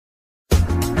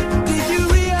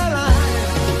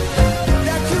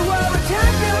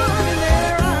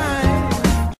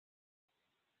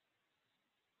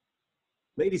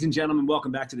Ladies and gentlemen,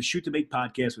 welcome back to the Shoot to Make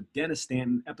podcast with Dennis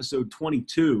Stanton, episode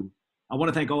 22. I want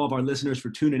to thank all of our listeners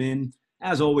for tuning in.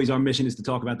 As always, our mission is to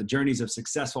talk about the journeys of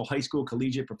successful high school,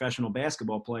 collegiate, professional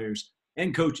basketball players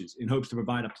and coaches in hopes to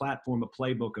provide a platform, a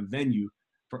playbook, a venue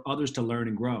for others to learn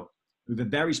and grow. We have a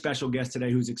very special guest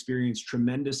today who's experienced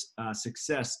tremendous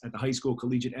success at the high school,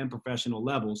 collegiate, and professional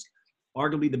levels,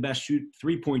 arguably the best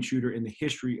three-point shooter in the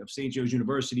history of St. Joe's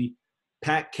University,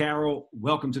 Pat Carroll.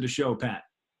 Welcome to the show, Pat.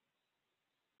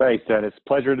 Thanks, Dennis.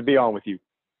 Pleasure to be on with you.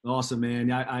 Awesome,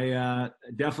 man. I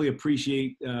definitely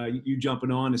appreciate you jumping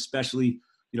on, especially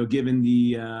given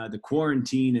the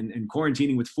quarantine and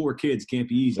quarantining with 4 kids can't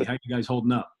be easy. How are you guys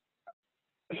holding up?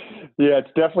 Yeah, it's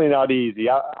definitely not easy.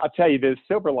 I'll tell you, the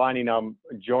silver lining, I'm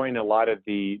enjoying a lot of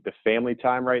the family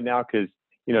time right now because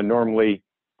normally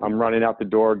I'm running out the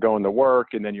door, going to work,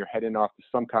 and then you're heading off to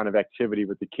some kind of activity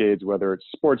with the kids, whether it's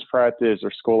sports practice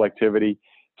or school activity.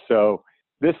 So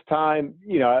this time,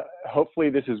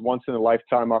 hopefully this is once in a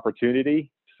lifetime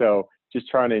opportunity. So just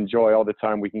trying to enjoy all the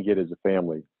time we can get as a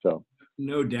family. So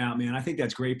no doubt, man. I think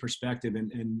that's great perspective.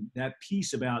 And that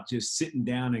piece about just sitting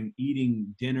down and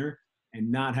eating dinner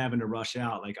and not having to rush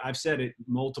out. Like I've said it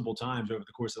multiple times over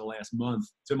the course of the last month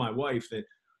to my wife that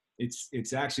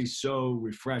it's actually so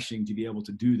refreshing to be able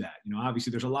to do that. Obviously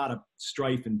there's a lot of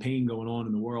strife and pain going on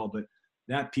in the world, but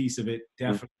that piece of it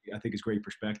definitely I think is great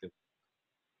perspective.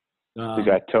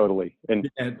 Yeah, totally. And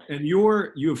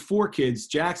you have 4 kids.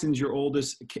 Jackson's your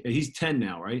oldest. He's 10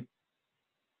 now, right?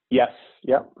 Yes.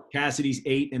 Yep. Cassidy's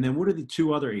 8. And then what are the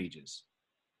 2 other ages?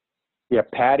 Yeah,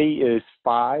 Patty is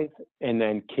 5, and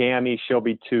then Cammie, she'll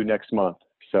be 2 next month.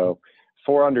 So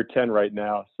 4 under 10 right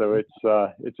now. So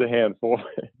it's a handful.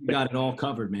 You got it all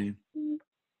covered, man.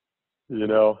 And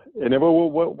then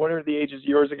what are the ages of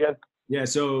yours again? Yeah,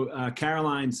 so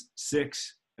Caroline's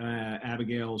 6.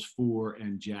 Abigail's 4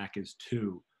 and Jack is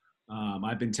 2.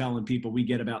 I've been telling people we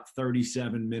get about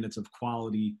 37 minutes of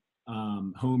quality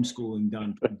homeschooling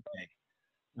done per day.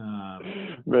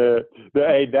 Man,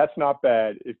 hey, that's not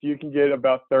bad. If you can get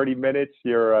about 30 minutes,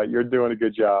 you're doing a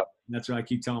good job. That's what I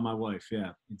keep telling my wife.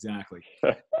 Yeah, exactly.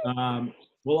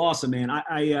 Well, awesome, man.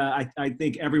 I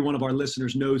think every one of our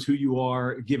listeners knows who you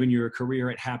are, given your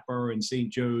career at Hatboro and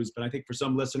St. Joe's. But I think for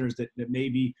some listeners that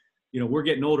maybe we're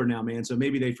getting older now, man, so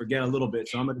maybe they forget a little bit.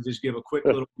 So I'm going to just give a quick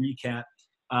little recap.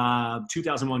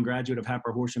 2001 graduate of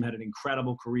Hatboro Horsham, had an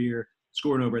incredible career,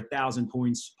 scoring over 1,000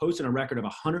 points, posting a record of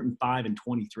 105 and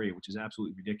 23, which is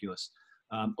absolutely ridiculous.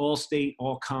 All-state,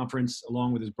 all-conference,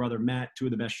 along with his brother Matt, 2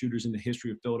 of the best shooters in the history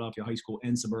of Philadelphia high school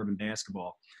and suburban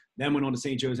basketball. Then went on to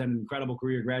St. Joe's, had an incredible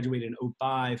career, graduated in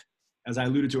 2005. As I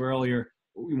alluded to earlier,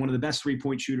 one of the best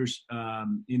three-point shooters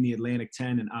in the Atlantic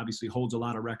 10, and obviously holds a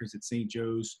lot of records at St.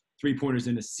 Joe's. Three-pointers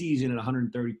in a season at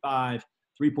 135,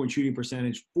 three-point shooting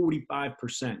percentage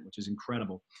 45%, which is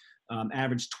incredible.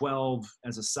 Averaged 12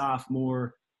 as a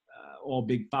sophomore, all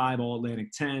Big 5, all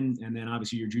Atlantic 10, and then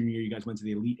obviously your junior year, you guys went to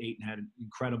the Elite 8 and had an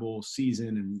incredible season,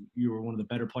 and you were one of the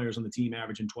better players on the team,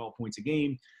 averaging 12 points a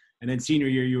game. And then senior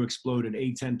year, you exploded,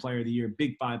 A10 player of the year,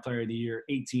 Big 5 player of the year,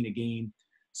 18 a game.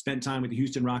 Spent time with the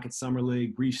Houston Rockets Summer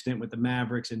League, brief stint with the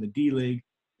Mavericks in the D-League,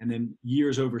 and then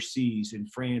years overseas in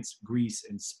France, Greece,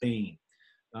 and Spain.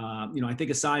 I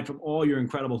think aside from all your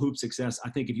incredible hoop success,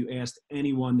 I think if you asked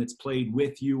anyone that's played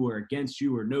with you or against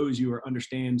you or knows you or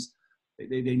understands,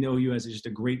 they know you as just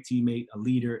a great teammate, a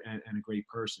leader, and a great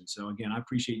person. So, again, I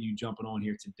appreciate you jumping on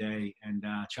here today and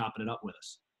chopping it up with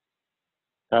us.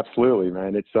 Absolutely,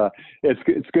 man.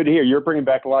 It's good to hear. You're bringing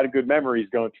back a lot of good memories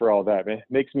going through all that, man. It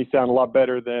makes me sound a lot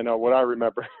better than what I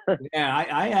remember. Yeah,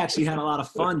 I actually had a lot of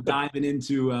fun diving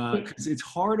into because it's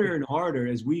harder and harder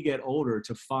as we get older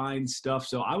to find stuff.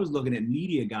 So I was looking at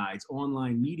media guides,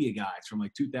 online media guides from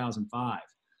like 2005.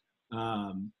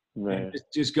 And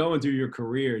just going through your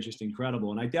career is just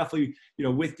incredible. And I definitely,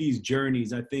 with these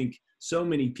journeys, I think so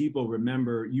many people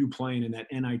remember you playing in that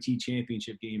NIT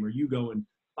championship game or you going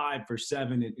 5 for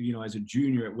 7, as a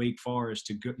junior at Wake Forest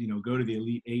to go to the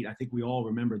Elite 8. I think we all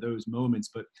remember those moments,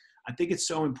 but I think it's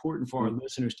so important for our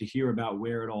listeners to hear about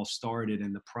where it all started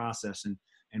and the process and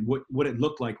what it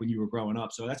looked like when you were growing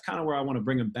up. So that's kind of where I want to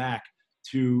bring them back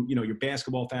to, your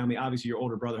basketball family. Obviously your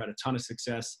older brother had a ton of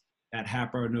success at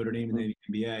Hatboro, Notre Dame, and the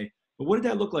NBA. But what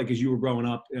did that look like as you were growing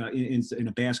up in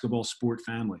a basketball sport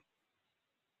family?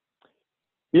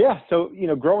 Yeah. So,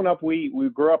 growing up, we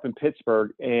grew up in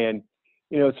Pittsburgh, and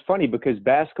it's funny because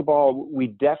basketball, we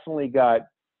definitely got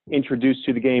introduced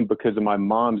to the game because of my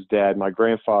mom's dad, my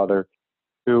grandfather,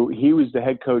 he was the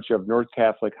head coach of North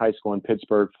Catholic High School in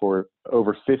Pittsburgh for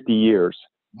over 50 years.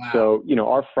 Wow. So,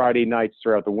 our Friday nights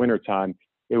throughout the wintertime,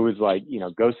 it was like,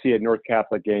 go see a North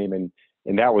Catholic game. And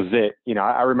and that was it.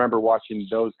 I remember watching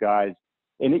those guys,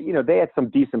 and they had some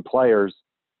decent players,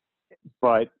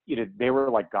 but they were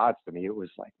like gods to me. It was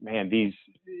like, man,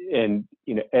 and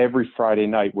every Friday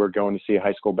night we're going to see a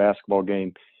high school basketball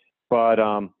game. But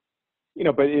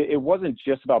but it wasn't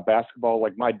just about basketball.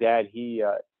 Like my dad, he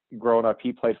growing up,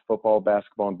 he played football,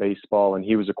 basketball, and baseball, and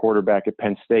he was a quarterback at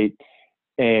Penn State.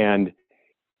 And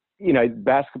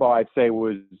basketball, I'd say,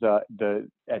 was at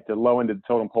the low end of the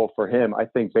totem pole for him. I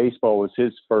think baseball was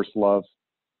his first love,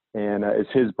 and as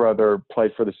his brother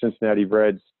played for the Cincinnati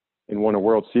Reds and won a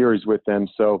World Series with them.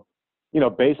 So,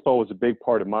 baseball was a big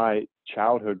part of my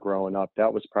childhood growing up.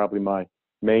 That was probably my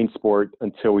main sport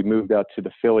until we moved out to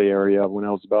the Philly area when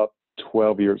I was about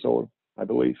 12 years old, I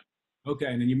believe. Okay,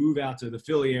 and then you move out to the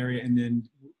Philly area, and then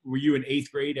were you in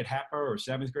 8th grade at Hatboro or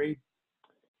 7th grade?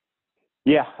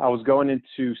 Yeah, I was going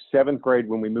into 7th grade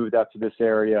when we moved out to this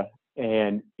area,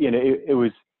 and it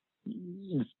was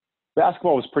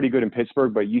basketball was pretty good in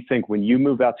Pittsburgh, but you think when you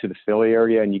move out to the Philly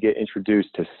area and you get introduced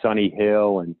to Sonny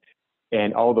Hill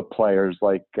and all the players,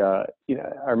 like I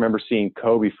remember seeing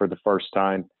Kobe for the first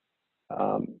time.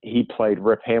 He played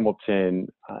Rip Hamilton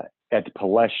at the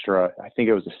Palestra. I think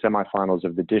it was the semifinals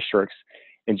of the districts,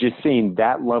 and just seeing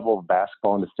that level of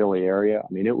basketball in the Philly area,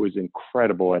 I mean, it was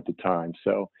incredible at the time.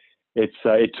 So it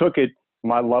took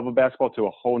my love of basketball to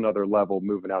a whole nother level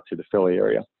moving out to the Philly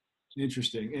area.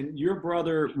 Interesting. And your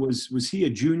brother, was he a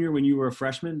junior when you were a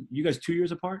freshman? You guys 2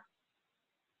 years apart?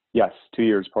 Yes, 2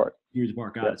 years apart. Years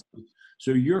apart, got it.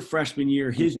 So your freshman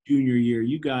year, his junior year,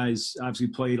 you guys obviously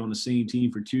played on the same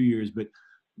team for 2 years, but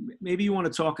maybe you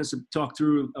want to talk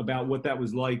through about what that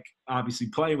was like, obviously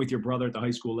playing with your brother at the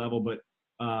high school level, but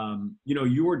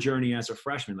your journey as a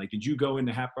freshman. Like, did you go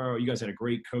into Hatboro? You guys had a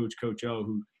great coach, Coach O,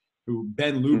 who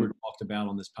Ben Luber talked about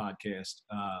on this podcast.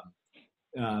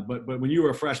 But when you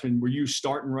were a freshman, were you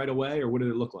starting right away, or what did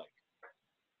it look like?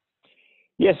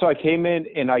 Yeah, so I came in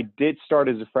and I did start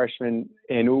as a freshman,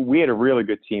 and we had a really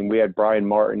good team. We had Brian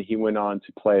Martin. He went on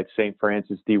to play at St.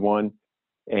 Francis D1,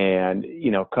 and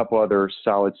a couple other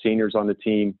solid seniors on the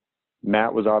team.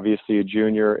 Matt was obviously a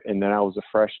junior, and then I was a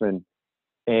freshman.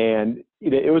 And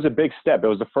it was a big step. It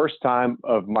was the first time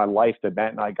of my life that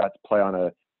Matt and I got to play on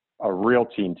a real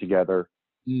team together.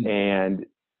 And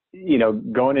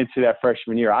going into that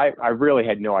freshman year, I really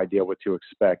had no idea what to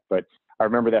expect. But I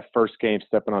remember that first game,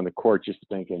 stepping on the court, just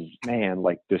thinking, man,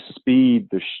 like the speed,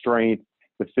 the strength,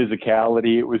 the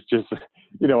physicality, it was just,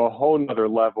 a whole nother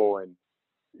level. And,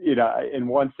 in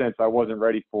one sense, I wasn't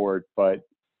ready for it, but,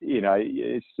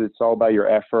 it's all about your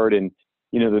effort. And,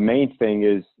 the main thing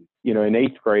is, in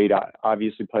 8th grade, I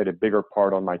obviously played a bigger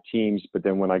part on my teams. But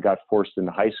then when I got forced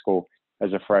into high school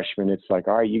as a freshman, it's like,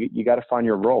 all right, you got to find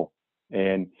your role.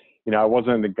 And, I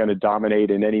wasn't going to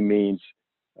dominate in any means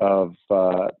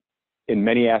in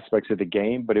many aspects of the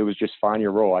game, but it was just find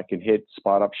your role. I can hit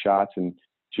spot up shots and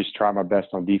just try my best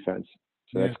on defense.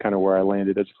 So that's kind of where I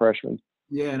landed as a freshman.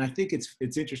 Yeah, and I think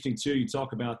it's interesting too. You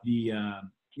talk about the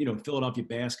Philadelphia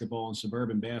basketball and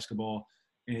suburban basketball,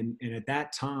 and at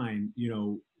that time,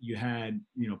 you had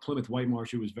Plymouth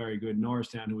Whitemarsh, who was very good,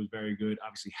 Norristown, who was very good,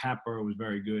 obviously Hatboro was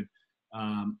very good.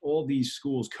 All these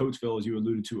schools, Coatesville, as you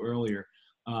alluded to earlier,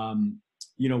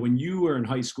 when you were in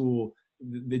high school,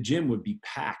 the gym would be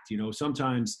packed.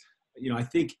 Sometimes, I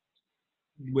think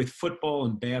with football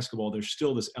and basketball, there's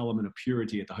still this element of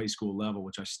purity at the high school level,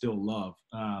 which I still love.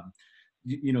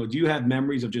 Do you have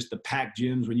memories of just the packed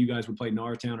gyms when you guys would play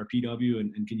Norristown or PW?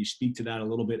 And can you speak to that a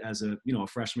little bit as a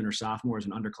freshman or sophomore, as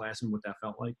an underclassman, what that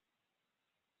felt like?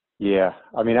 Yeah.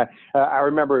 I mean, I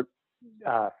remember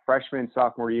freshman,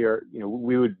 sophomore year,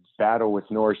 we would battle with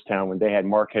Norristown when they had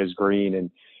Marquez Green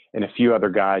and a few other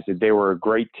guys. That they were a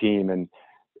great team, and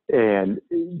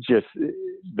just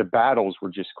the battles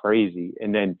were just crazy.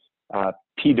 And then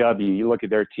PW, you look at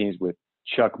their teams with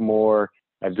Chuck Moore,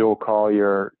 Abdul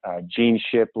Collier, Gene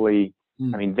Shipley.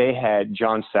 I mean, they had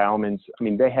John Salmons. I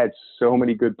mean, they had so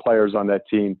many good players on that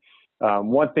team.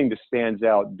 One thing that stands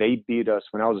out, they beat us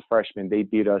when I was a freshman. They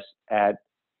beat us at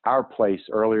our place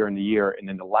earlier in the year, and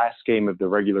then the last game of the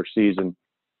regular season,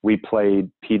 we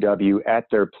played PW at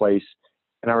their place.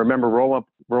 And I remember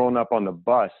rolling up on the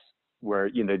bus where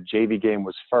the JV game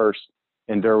was first,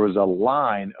 and there was a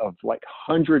line of like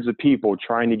hundreds of people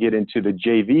trying to get into the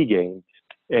JV game.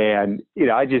 And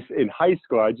I just, in high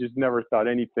school, I just never thought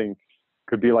anything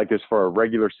could be like this for a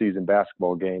regular season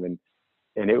basketball game.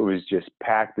 And it was just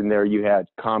packed in there. You had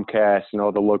Comcast and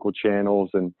all the local channels,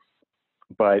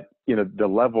 but the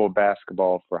level of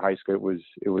basketball for high school,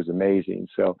 it was amazing.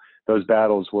 So those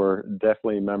battles were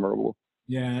definitely memorable.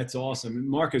 Yeah, that's awesome.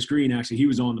 Marcus Green, actually, he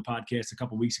was on the podcast a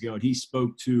couple of weeks ago, and he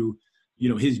spoke to,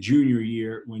 his junior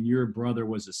year when your brother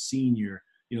was a senior,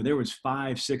 there was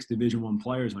 5, 6 Division I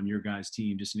players on your guys'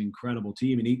 team, just an incredible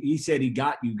team. And he said they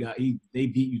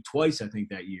beat you twice, I think,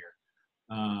 that year.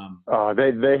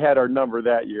 They had our number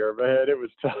that year, man. It was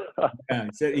tough. Yeah,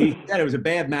 he said it was a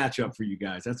bad matchup for you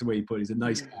guys. That's the way he put it. He's a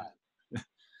nice guy.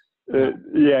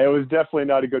 Yeah, it was definitely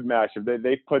not a good matchup.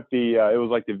 They put it was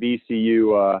like the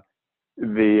VCU,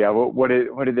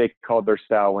 what did they call their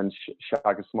style when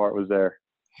Shaka Smart was there?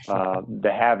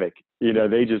 The Havoc.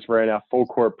 They just ran out full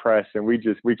court press, and we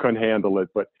couldn't handle it.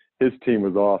 But his team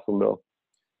was awesome, though.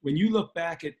 When you look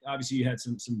back at, obviously you had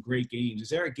some great games. Is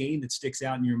there a game that sticks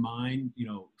out in your mind,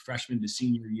 freshman to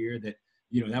senior year that,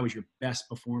 that was your best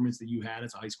performance that you had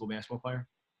as a high school basketball player?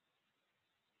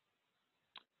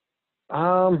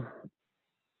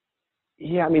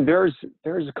 Yeah, I mean, there's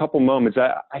a couple moments.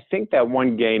 I think that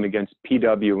one game against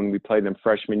PW when we played them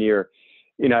freshman year,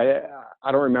 I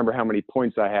don't remember how many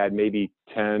points I had, maybe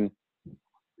 10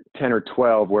 or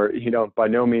 12, where, by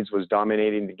no means was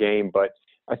dominating the game, but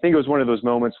I think it was one of those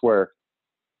moments where,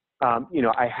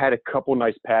 I had a couple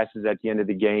nice passes at the end of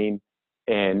the game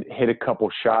and hit a couple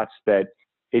shots that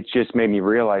it just made me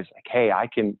realize, like, hey, I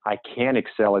can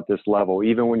excel at this level,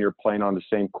 even when you're playing on the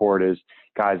same court as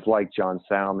guys like John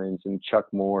Salmons and Chuck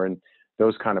Moore and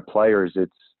those kind of players.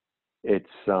 It's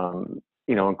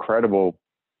incredible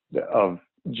of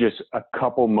just a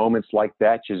couple moments like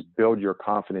that just build your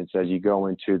confidence as you go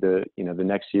into the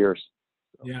next years.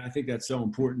 Yeah, I think that's so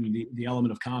important, the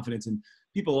element of confidence. And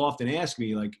people often ask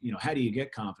me, like, how do you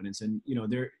get confidence? And,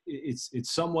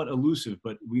 it's somewhat elusive,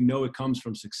 but we know it comes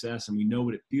from success, and we know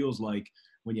what it feels like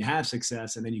when you have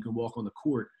success and then you can walk on the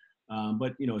court.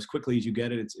 But, as quickly as you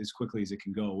get it, it's as quickly as it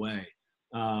can go away.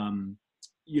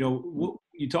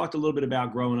 You talked a little bit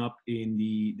about growing up in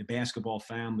the basketball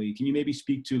family. Can you maybe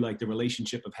speak to, like, the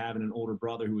relationship of having an older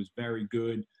brother who was very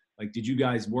good? Like, did you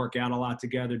guys work out a lot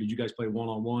together? Did you guys play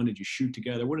one-on-one? Did you shoot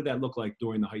together? What did that look like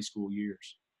during the high school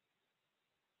years?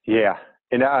 Yeah.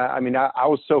 And I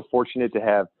was so fortunate to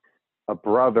have a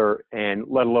brother, and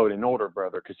let alone an older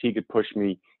brother, because he could push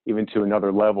me even to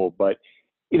another level. But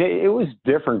it was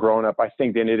different growing up, I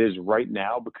think, than it is right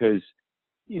now, because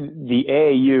the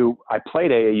AAU, I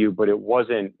played AAU, but it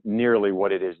wasn't nearly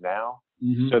what it is now.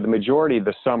 Mm-hmm. So the majority of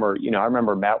the summer, I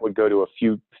remember Matt would go to a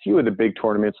few of the big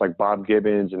tournaments like Bob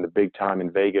Gibbons and the Big Time in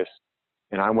Vegas,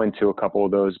 and I went to a couple of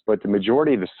those. But the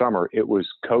majority of the summer, it was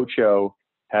Coach O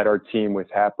had our team with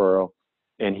Hatboro,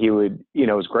 and he would,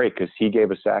 it was great because he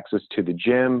gave us access to the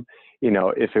gym.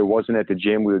 If it wasn't at the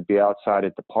gym, we would be outside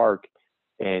at the park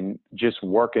and just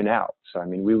working out. So, I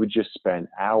mean, we would just spend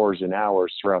hours and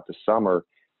hours throughout the summer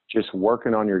just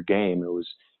working on your game. It was,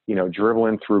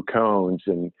 dribbling through cones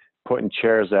and putting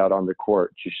chairs out on the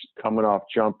court, just coming off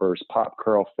jumpers, pop,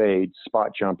 curl, fade,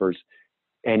 spot jumpers.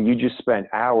 And you just spent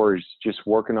hours just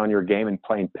working on your game and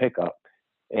playing pickup.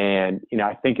 And,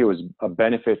 I think it was a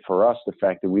benefit for us, the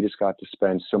fact that we just got to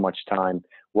spend so much time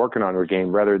working on our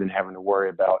game rather than having to worry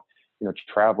about,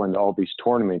 traveling to all these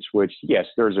tournaments, which, yes,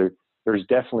 there's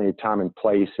definitely a time and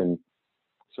place and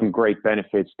some great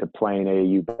benefits to playing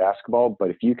AAU basketball.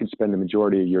 But if you can spend the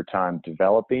majority of your time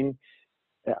developing,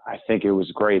 I think it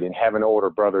was great. And having an older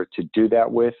brother to do that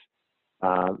with,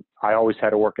 I always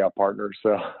had a workout partner.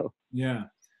 So, yeah.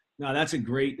 No, that's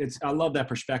I love that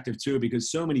perspective too,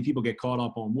 because so many people get caught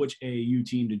up on which AAU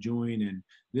team to join, and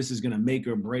this is going to make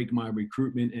or break my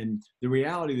recruitment. And the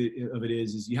reality of it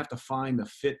is you have to find the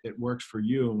fit that works for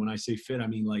you. And when I say fit, I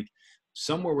mean like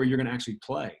somewhere where you're going to actually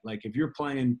play. Like if you're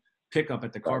playing pickup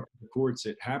at the Carpenter Courts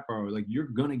at Hatboro, like you're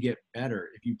going to get better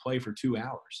if you play for 2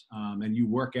 hours and you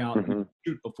work out and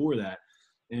shoot before that.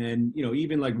 And,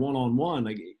 even like one-on-one,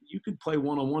 like you could play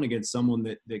one-on-one against someone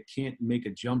that can't make a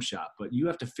jump shot, but you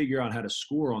have to figure out how to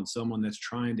score on someone that's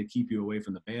trying to keep you away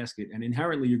from the basket. And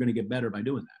inherently you're going to get better by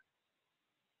doing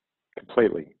that.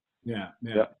 Completely. Yeah.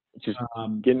 Just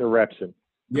getting the reps in.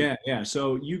 Yeah.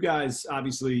 So you guys,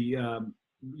 obviously,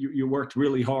 you worked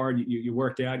really hard. You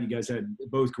worked out. You guys had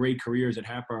both great careers at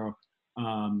Hatboro.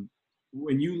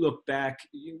 When you look back,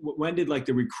 when did like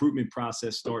the recruitment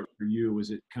process start for you? Was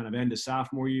it kind of end of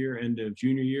sophomore year, end of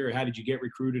junior year? Or how did you get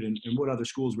recruited, and what other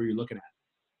schools were you looking at?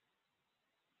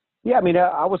 Yeah, I mean,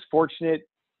 I was fortunate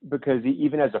because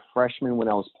even as a freshman when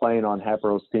I was playing on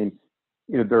Hatboro's team,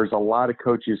 there's a lot of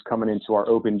coaches coming into our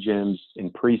open gyms in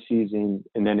preseason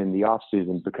and then in the off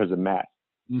season because of Matt.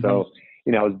 Mm-hmm. So,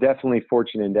 I was definitely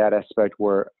fortunate in that aspect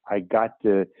where I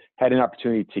had an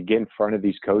opportunity to get in front of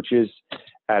these coaches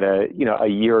at a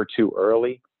year or two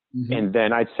early. Mm-hmm. And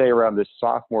then I'd say around the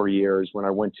sophomore years when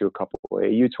I went to a couple of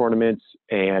AAU tournaments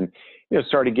and,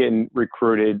 started getting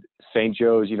recruited. St.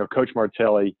 Joe's, Coach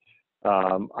Martelli,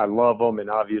 I love him, and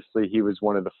obviously he was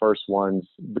one of the first ones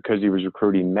because he was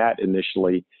recruiting Matt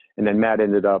initially, and then Matt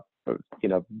ended up,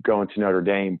 going to Notre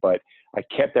Dame. But I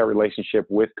kept that relationship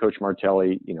with Coach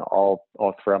Martelli, all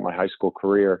throughout my high school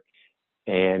career.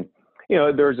 And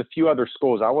there's a few other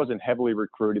schools. I wasn't heavily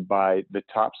recruited by the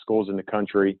top schools in the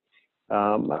country.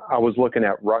 I was looking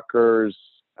at Rutgers,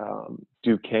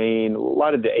 Duquesne, a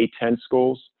lot of the A-10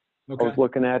 schools. Okay. I was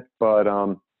looking at, but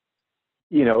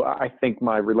I think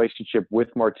my relationship with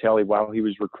Martelli while he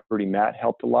was recruiting Matt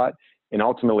helped a lot. And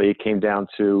ultimately it came down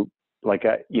to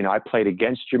I played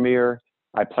against Jahmir.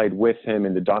 I played with him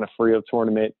in the Donofrio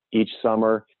tournament each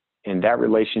summer. And that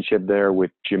relationship there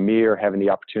with Jahmir, having the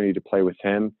opportunity to play with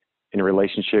him in a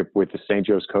relationship with the St.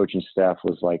 Joe's coaching staff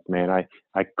was like, man, I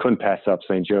couldn't pass up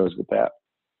St. Joe's with that.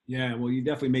 Yeah, well, you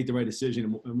definitely made the right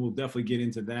decision, and we'll definitely get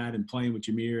into that and playing with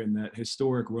Jahmir and that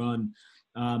historic run.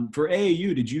 For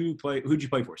AAU, who'd you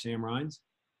play for, Sam Rhines?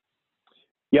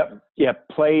 Yep. Yeah.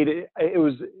 Played. It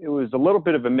was a little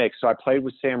bit of a mix. So I played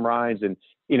with Sam Rhines, and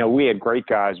we had great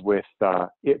guys with a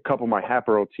couple of my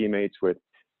Hapoel teammates with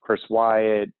Chris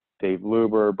Wyatt, Dave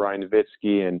Luber, Brian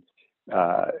Nowitzki, and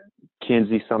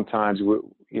Kinsey. Sometimes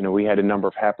we had a number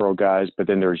of Hapoel guys, but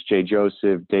then there's Jay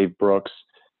Joseph, Dave Brooks.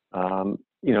 So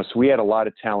we had a lot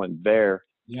of talent there.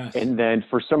 Yes. And then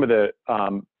for some of the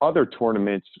other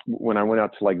tournaments, when I went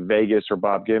out to like Vegas or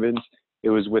Bob Gibbons, it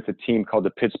was with a team called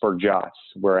the Pittsburgh Jots,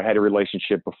 where I had a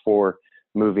relationship before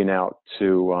moving out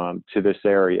to this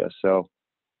area. So,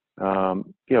 it was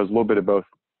a little bit of both.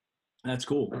 That's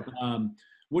cool.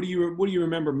 What do you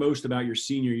remember most about your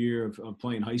senior year of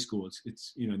playing high school?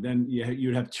 It's then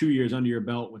you'd have 2 years under your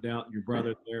belt without your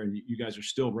brother there, and you guys are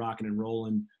still rocking and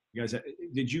rolling.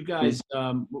 Did you guys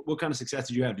what kind of success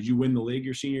did you have? Did you win the league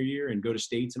your senior year and go to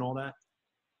states and all that?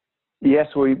 Yes,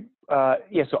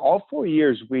 so all 4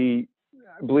 years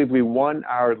I believe we won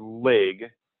our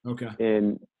league. Okay.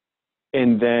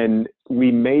 And then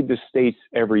we made the states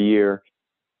every year.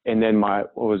 And then my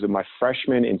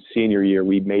freshman and senior year,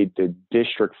 we made the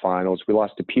district finals. We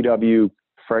lost to PW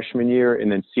freshman year,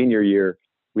 and then senior year,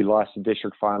 we lost the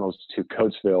district finals to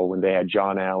Coatesville when they had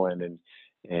John Allen, and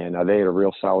they had a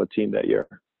real solid team that year.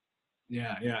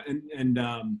 Yeah, yeah. And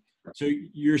so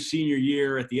your senior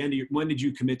year, at the end of when did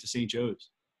you commit to St. Joe's?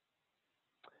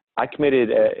 I committed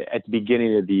at the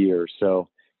beginning of the year. So,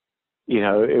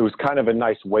 it was kind of a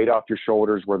nice weight off your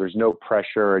shoulders where there's no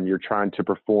pressure and you're trying to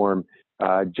perform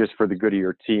just for the good of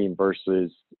your team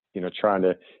versus, trying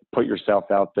to put yourself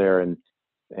out there and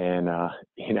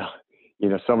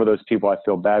some of those people, I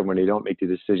feel bad when they don't make the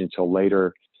decision till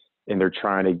later and they're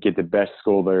trying to get the best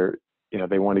school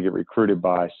they want to get recruited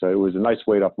by. So it was a nice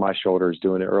weight off my shoulders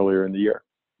doing it earlier in the year.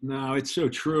 No, it's so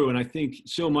true. And I think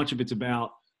so much of it's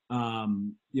about,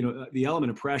 the element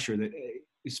of pressure that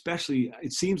especially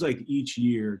it seems like each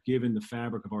year, given the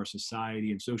fabric of our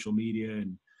society and social media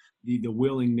and the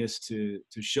willingness to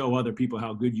show other people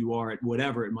how good you are at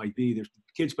whatever it might be,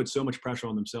 kids put so much pressure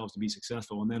on themselves to be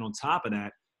successful. And then on top of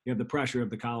that, you have the pressure of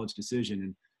the college decision.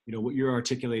 And, what you're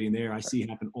articulating there, I see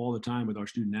happen all the time with our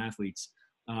student athletes.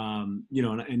 And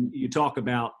you talk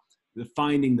about the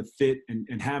finding the fit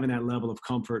and having that level of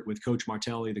comfort with Coach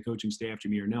Martelli, the coaching staff,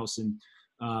 Jahmir Nelson.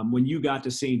 When you got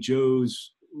to St.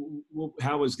 Joe's,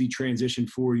 how was the transition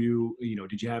for you?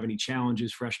 Did you have any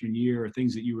challenges freshman year or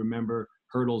things that you remember,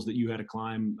 hurdles that you had to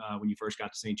climb when you first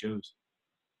got to St. Joe's?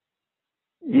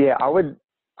 Yeah, I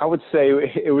would say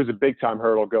it was a big time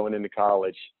hurdle going into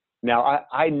college. Now,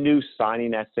 I knew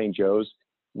signing at St. Joe's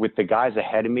with the guys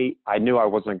ahead of me, I knew I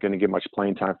wasn't going to get much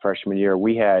playing time freshman year.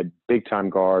 We had big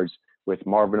time guards with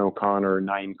Marvin O'Connor,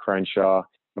 Naeem Crenshaw.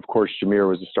 Of course, Jahmir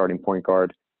was the starting point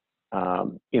guard.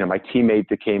 My teammate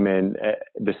that came in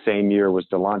the same year was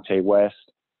Delonte West.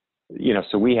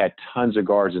 So we had tons of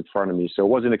guards in front of me. So I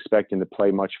wasn't expecting to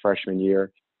play much freshman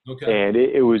year. Okay. And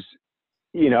it was,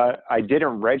 I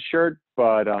didn't redshirt,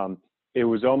 but it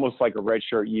was almost like a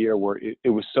redshirt year where it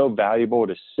was so valuable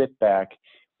to sit back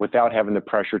without having the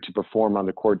pressure to perform on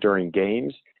the court during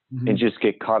games and just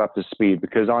get caught up to speed.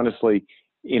 Because honestly,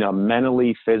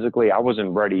 mentally, physically, I wasn't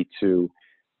ready to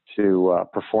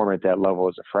perform at that level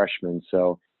as a freshman.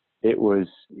 So it was,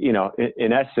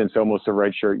 in essence, almost a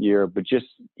redshirt year, but just,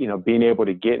 being able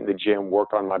to get in the gym,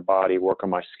 work on my body, work on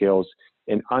my skills,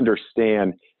 and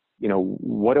understand,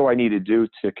 what do I need to do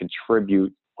to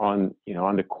contribute on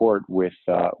the court with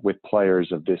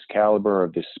players of this caliber,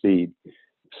 of this speed.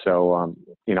 So,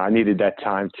 I needed that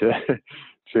time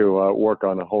to work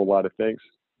on a whole lot of things.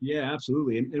 Yeah,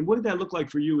 absolutely. And what did that look like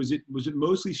for you? Was it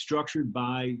mostly structured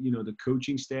by, the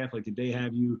coaching staff? Like, did they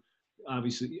have you,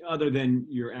 obviously, other than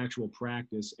your actual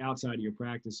practice, outside of your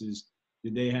practices,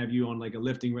 Did they have you on like a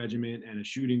lifting regimen and a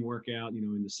shooting workout,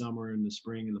 in the summer and the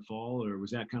spring and the fall, or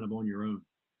was that kind of on your own?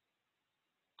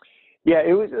 Yeah,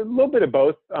 it was a little bit of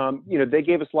both. They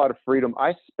gave us a lot of freedom.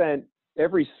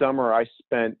 Every summer I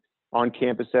spent on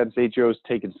campus at St. Joe's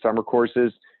taking summer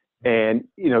courses. And,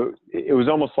 it was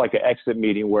almost like an exit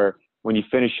meeting where when you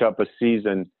finish up a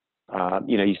season,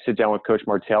 you sit down with Coach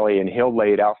Martelli and he'll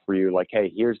lay it out for you like,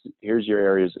 hey, here's your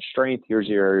areas of strength. Here's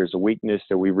your areas of weakness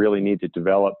that we really need to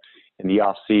develop in the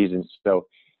off season. So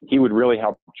he would really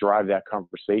help drive that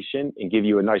conversation and give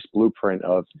you a nice blueprint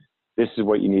of this is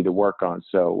what you need to work on.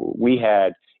 So I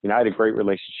had a great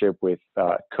relationship with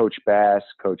Coach Bass,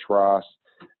 Coach Ross,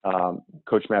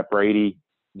 Coach Matt Brady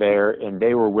there, and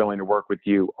they were willing to work with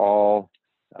you all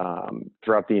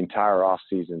throughout the entire off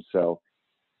season. So,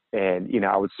 and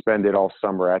I would spend it all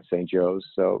summer at St. Joe's.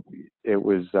 So it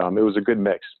was a good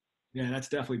mix. Yeah, that's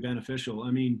definitely beneficial.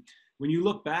 I mean, when you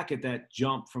look back at that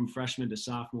jump from freshman to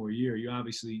sophomore year, you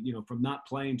obviously, from not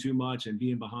playing too much and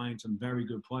being behind some very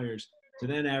good players to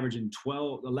then averaging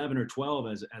 11 or 12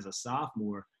 as a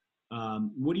sophomore.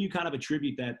 What do you kind of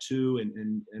attribute that to,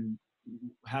 and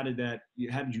how did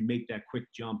you make that quick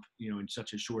jump, in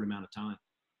such a short amount of time?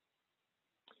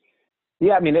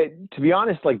 Yeah, I mean, to be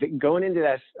honest, like going into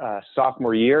that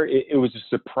sophomore year, it was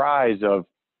a surprise of,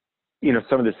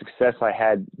 some of the success I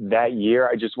had that year.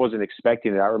 I just wasn't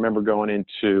expecting it. I remember going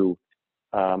into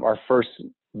our first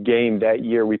game that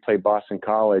year. We played Boston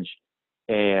College,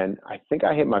 and I think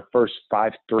I hit my first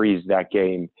 5 threes that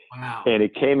game. Wow. And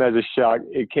it came as a shock.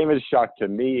 It came as a shock to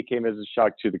me. It came as a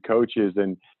shock to the coaches,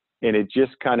 and it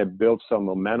just kind of built some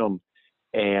momentum.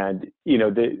 And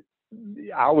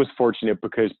I was fortunate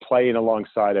because playing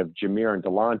alongside of Jameer and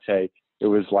Delonte, it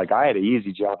was like I had an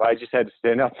easy job. I just had to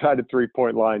stand outside the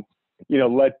 3-point line,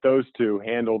 let those two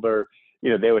handle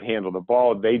they would handle the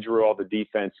ball. They drew all the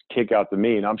defense, kick out to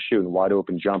me, and I'm shooting wide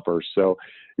open jumpers. So,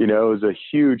 it was a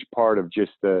huge part of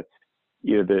just the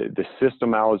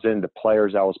system I was in, the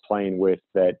players I was playing with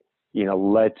that,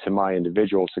 led to my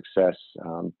individual success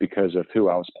because of who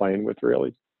I was playing with,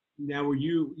 really. Now, were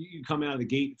you come out of the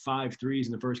gate 5 threes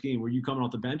in the first game? Were you coming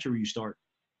off the bench or were you starting?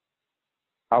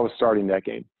 I was starting that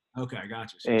game. Okay, I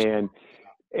got you. And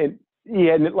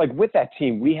yeah, and like with that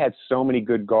team, we had so many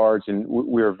good guards and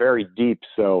we were very deep.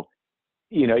 So,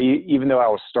 even though I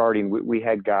was starting, we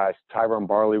had guys. Tyrone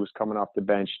Barley was coming off the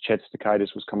bench. Chet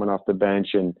Stakaitis was coming off the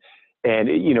bench, and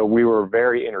we were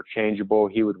very interchangeable.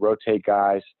 He would rotate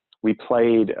guys. We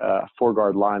played a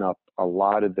 4-guard lineup a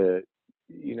lot of the,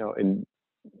 in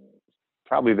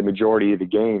probably the majority of the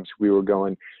games we were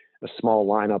going a small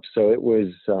lineup. So it was,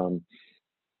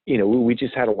 we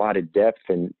just had a lot of depth,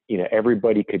 and,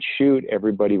 everybody could shoot.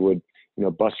 Everybody would,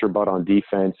 bust their butt on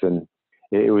defense, and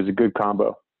it was a good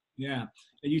combo. Yeah.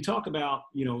 And you talk about,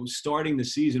 starting the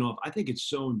season off. I think it's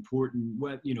so important.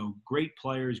 Great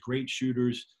players, great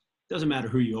shooters, doesn't matter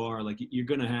who you are. Like, you're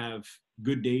going to have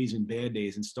good days and bad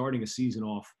days, and starting a season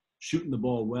off shooting the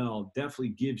ball well definitely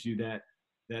gives you that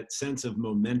sense of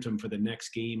momentum for the next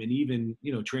game, and even,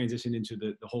 transition into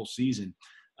the whole season.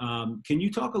 Can you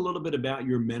talk a little bit about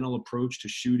your mental approach to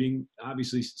shooting?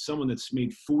 Obviously, someone that's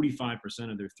made 45%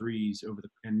 of their threes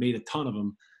and made a ton of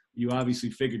them, you obviously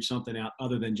figured something out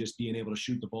other than just being able to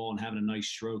shoot the ball and having a nice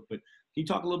stroke. But can you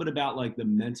talk a little bit about like the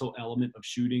mental element of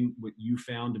shooting, what you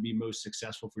found to be most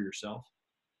successful for yourself?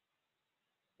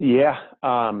 Yeah.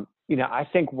 I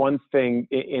think one thing,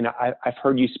 I've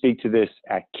heard you speak to this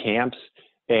at camps,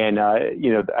 and,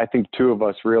 I think 2 of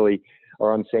us really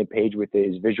are on the same page with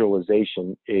it, is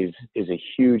visualization is a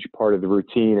huge part of the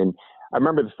routine. And I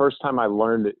remember the first time I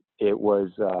learned it was,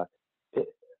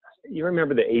 you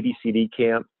remember the ABCD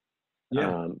camp?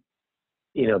 Yeah.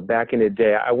 Back in the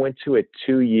day, I went to it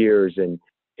 2 years, and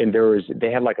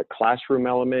they had like a classroom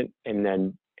element, and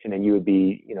then you would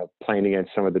be, playing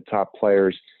against some of the top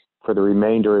players for the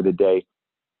remainder of the day.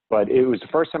 But it was the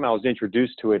first time I was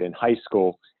introduced to it in high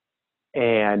school.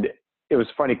 And it was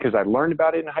funny because I learned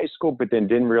about it in high school, but then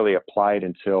didn't really apply it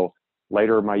until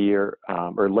later in my year,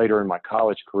 or later in my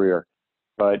college career.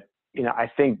 But,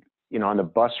 I think, on the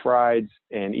bus rides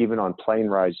and even on plane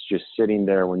rides, just sitting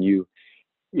there when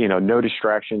no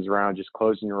distractions around, just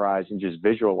closing your eyes and just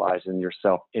visualizing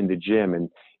yourself in the gym. And,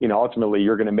 ultimately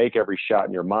you're going to make every shot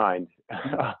in your mind,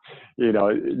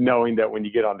 knowing that when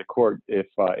you get on the court,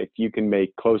 if you can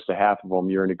make close to half of them,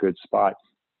 you're in a good spot.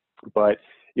 But,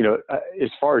 as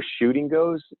far as shooting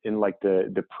goes, in like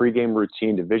the pregame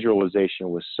routine, the visualization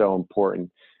was so important,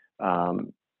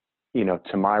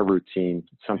 to my routine,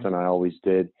 something I always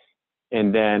did.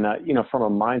 And then, from a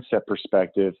mindset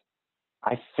perspective,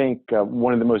 I think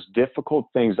one of the most difficult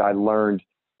things I learned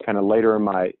kind of later in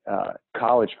my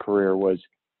college career was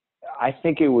I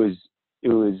think it was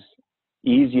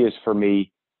easiest for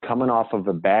me coming off of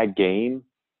a bad game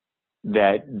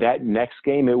that next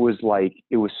game it was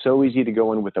so easy to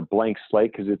go in with a blank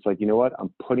slate because it's like, you know what,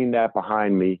 I'm putting that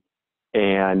behind me.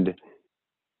 And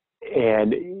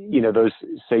those,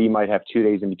 say you might have 2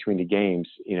 days in between the games,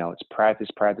 it's practice,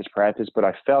 but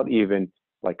I felt even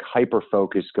like hyper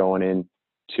focused going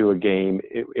into a game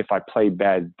if I played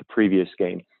bad the previous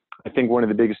game. I think one of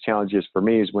the biggest challenges for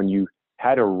me is when you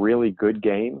had a really good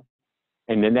game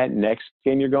and then that next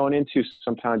game you're going into,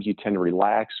 sometimes you tend to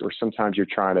relax, or sometimes you're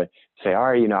trying to say,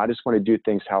 all right, I just want to do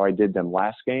things how I did them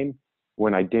last game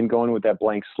when I didn't go in with that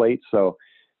blank slate. So,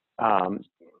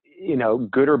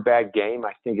 good or bad game,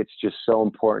 I think it's just so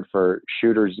important for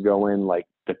shooters to go in like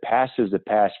the pass is the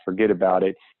pass, forget about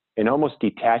it, and almost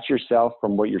detach yourself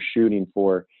from what you're shooting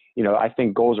for. I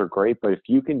think goals are great, but if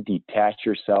you can detach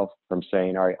yourself from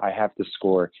saying, all right, I have to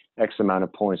score X amount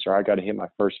of points, or I got to hit my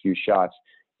first few shots,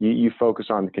 you focus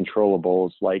on the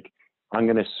controllables. Like, I'm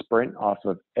going to sprint off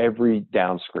of every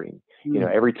down screen.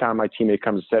 Every time my teammate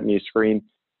comes to set me a screen,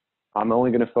 I'm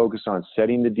only going to focus on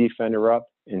setting the defender up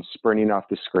and sprinting off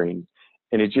the screen.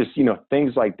 And it just,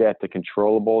 things like that, the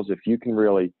controllables, if you can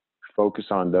really focus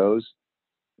on those,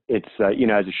 it's,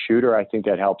 as a shooter, I think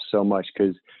that helps so much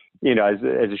because, as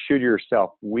a shooter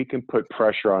yourself, we can put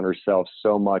pressure on ourselves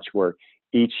so much where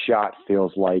each shot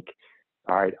feels like,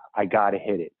 all right, I got to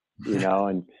hit it,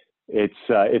 and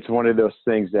it's one of those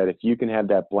things that if you can have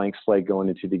that blank slate going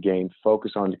into the game,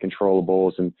 focus on the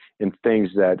controllables and things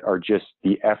that are just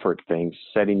the effort things,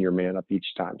 setting your man up each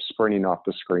time, sprinting off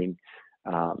the screen.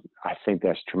 I think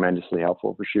that's tremendously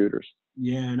helpful for shooters.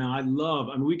 Yeah,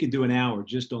 no, we could do an hour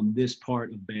just on this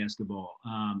part of basketball.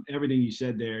 Everything you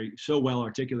said there, so well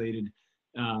articulated.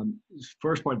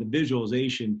 First part, the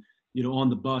visualization, on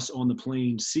the bus, on the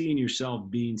plane, seeing yourself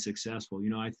being successful.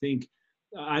 I think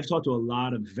I've talked to a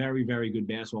lot of very, very good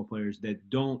basketball players that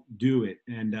don't do it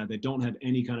and that don't have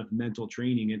any kind of mental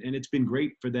training. And it's been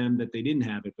great for them that they didn't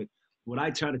have it. But what I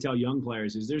try to tell young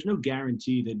players is there's no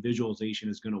guarantee that visualization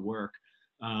is going to work.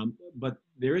 But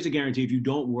there is a guarantee if you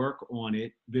don't work on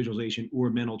it, visualization or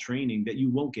mental training, that you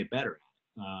won't get better.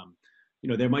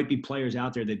 There might be players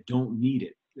out there that don't need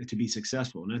it to be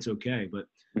successful, and that's okay. But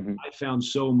I found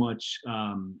so much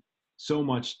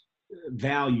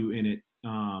value in it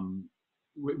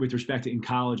with respect to in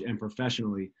college and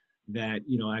professionally that,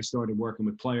 I started working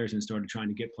with players and started trying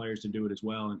to get players to do it as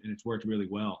well. And it's worked really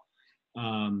well.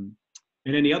 And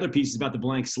then the other piece is about the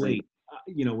blank slate.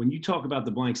 When you talk about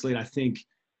the blank slate, I think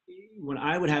when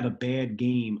I would have a bad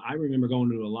game, I remember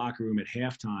going to a locker room at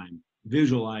halftime,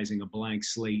 visualizing a blank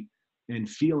slate and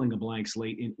feeling a blank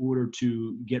slate in order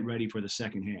to get ready for the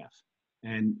second half.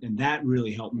 And that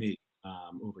really helped me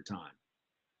over time.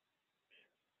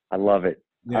 I love it.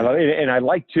 Yeah. I love it. And I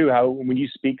like too how when you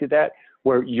speak to that,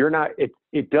 where you're not,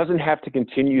 it doesn't have to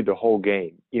continue the whole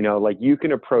game. Like you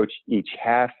can approach each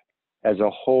half as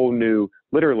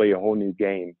literally a whole new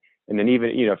game. And then even,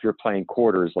 if you're playing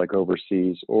quarters like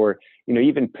overseas or,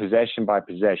 even possession by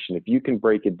possession, if you can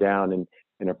break it down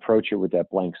and approach it with that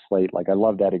blank slate, like I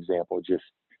love that example, just,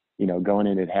 going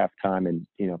in at halftime and,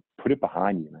 put it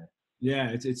behind you, man. Yeah,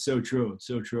 it's so true. It's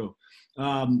so true.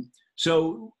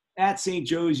 So at St.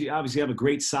 Joe's, you obviously have a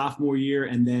great sophomore year,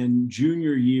 and then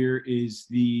junior year is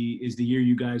the year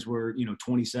you guys were,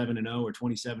 27-0 or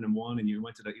 27-1, and you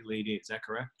went to the Elite Eight. Is that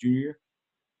correct? Junior year?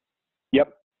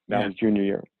 Yep. That was junior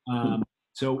year.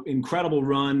 So incredible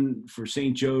run for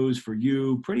St. Joe's, for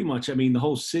you, pretty much. I mean, the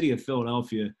whole city of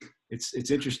Philadelphia.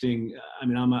 It's interesting. I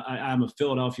mean, I'm a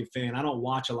Philadelphia fan. I don't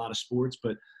watch a lot of sports,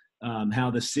 but how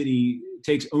the city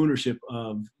takes ownership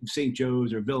of St.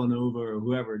 Joe's or Villanova or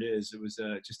whoever it is. It was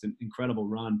just an incredible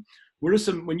run.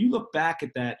 When you look back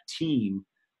at that team,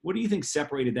 what do you think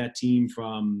separated that team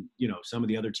from, some of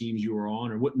the other teams you were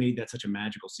on, or what made that such a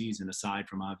magical season aside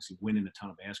from obviously winning a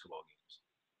ton of basketball games?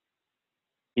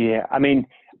 Yeah, I mean,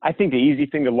 I think the easy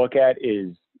thing to look at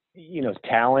is,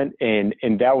 talent, and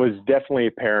that was definitely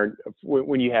apparent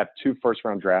when you have 2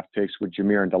 first-round draft picks with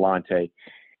Jameer and Delonte.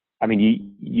 I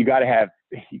mean, you got to have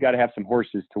some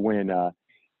horses to win,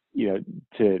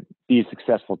 to be a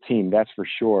successful team. That's for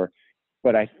sure.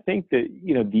 But I think that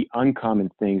the uncommon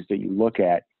things that you look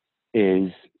at is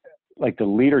like the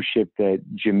leadership that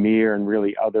Jameer and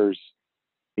really others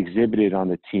exhibited on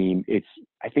the team.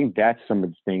 I think that's some of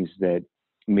the things that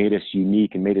made us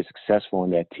unique and made us successful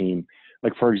in that team.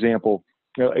 Like, for example,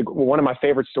 one of my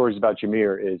favorite stories about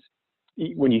Jameer is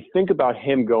when you think about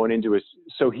him going into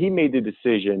so he made the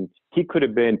decision, he could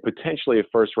have been potentially a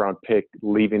first round pick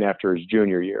leaving after his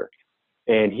junior year.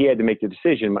 And he had to make the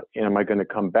decision, am I going to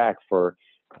come back for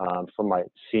my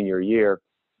senior year?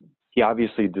 He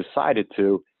obviously decided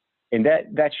to. And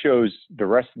that shows the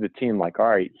rest of the team, like, all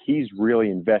right, he's really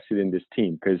invested in this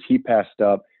team because he passed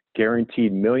up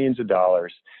guaranteed millions of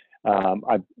dollars.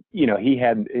 He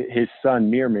had his son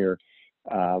Mir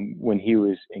when he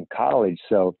was in college.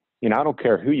 So, I don't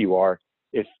care who you are.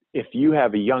 If you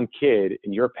have a young kid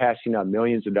and you're passing out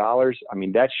millions of dollars, I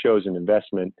mean, that shows an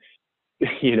investment,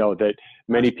 that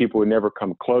many people would never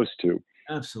come close to.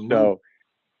 Absolutely. So,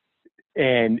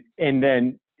 and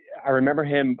then I remember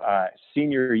him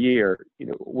senior year,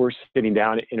 we're sitting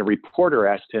down and a reporter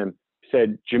asked him,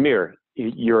 said, Jahmir,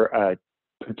 you're a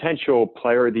potential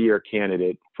player of the year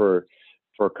candidate for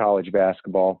college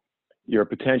basketball. You're a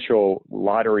potential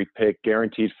lottery pick,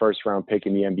 guaranteed first round pick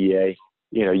in the NBA.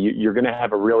 You're going to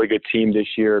have a really good team this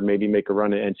year, maybe make a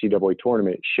run at NCAA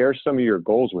tournament. Share some of your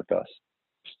goals with us.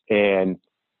 And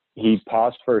he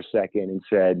paused for a second and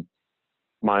said,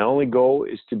 my only goal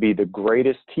is to be the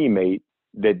greatest teammate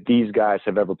that these guys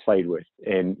have ever played with.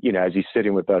 And, as he's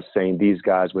sitting with us saying these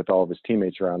guys with all of his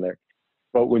teammates around there.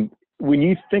 But when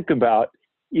you think about,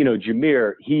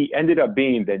 Jahmir, he ended up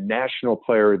being the National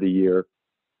Player of the Year.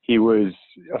 He was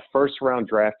a first-round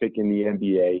draft pick in the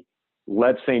NBA,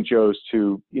 led St. Joe's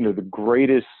to, the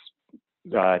greatest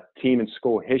team in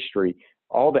school history,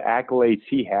 all the accolades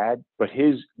he had, but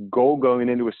his goal going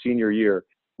into a senior year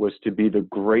was to be the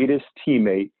greatest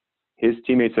teammate his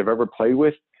teammates have ever played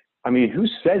with. I mean, who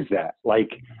says that?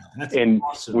 That's and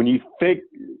awesome. When you think,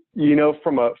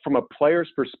 from a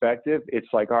player's perspective, it's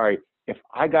like, all right, if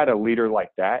I got a leader like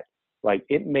that,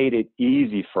 it made it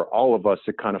easy for all of us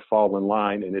to kind of fall in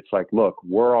line. And it's like, look,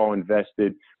 we're all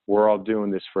invested. We're all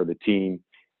doing this for the team.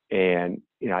 And,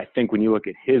 I think when you look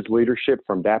at his leadership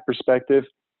from that perspective,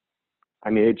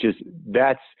 I mean,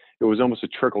 it was almost a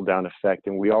trickle down effect.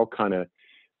 And we all kind of,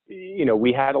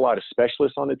 we had a lot of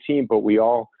specialists on the team, but we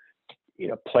all,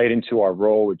 played into our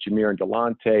role with Jahmir and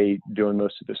Delonte doing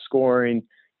most of the scoring.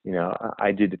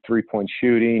 I did the 3-point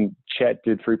shooting. Chet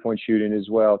did 3-point shooting as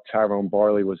well. Tyrone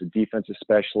Barley was a defensive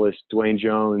specialist. Dwayne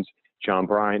Jones, John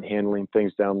Bryant handling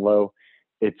things down low.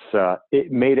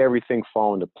 It made everything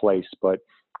fall into place. But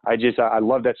I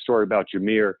love that story about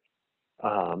Jahmir.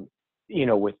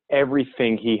 With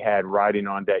everything he had riding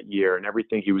on that year and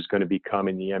everything he was going to become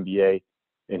in the NBA,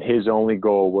 and his only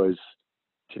goal was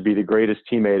to be the greatest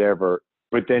teammate ever.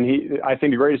 But then I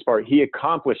think the greatest part, he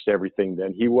accomplished everything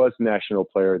then. He was National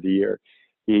Player of the Year.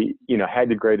 He, had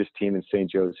the greatest team in St.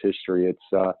 Joe's history.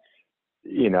 It's,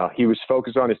 he was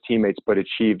focused on his teammates, but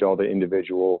achieved all the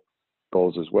individual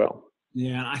goals as well.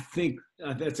 Yeah, I think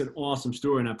that's an awesome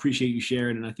story, and I appreciate you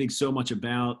sharing. And I think so much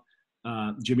about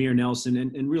Jahmir Nelson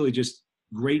and really just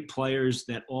great players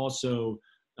that also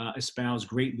espouse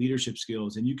great leadership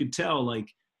skills. And you could tell,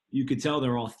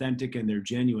 they're authentic and they're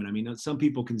genuine. I mean, some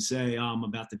people can say, I'm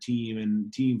about the team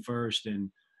and team first, and,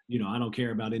 I don't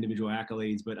care about individual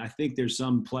accolades. But I think there's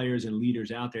some players and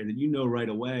leaders out there that right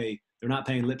away, they're not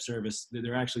paying lip service.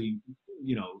 They're actually,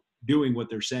 doing what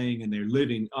they're saying, and they're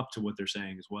living up to what they're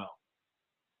saying as well.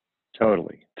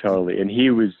 Totally. And he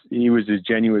was as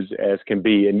genuine as can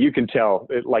be. And you can tell,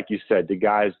 like you said, the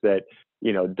guys that,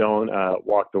 don't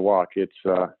walk the walk. That's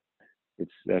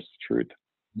the truth.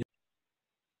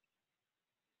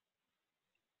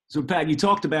 So, Pat, you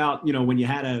talked about, when you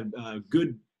had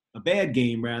a bad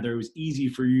game, rather, it was easy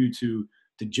for you to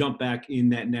jump back in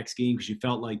that next game because you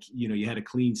felt like, you had a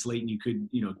clean slate and you could,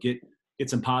 get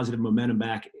some positive momentum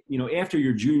back. After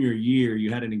your junior year,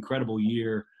 you had an incredible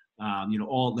year,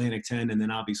 all Atlantic 10, and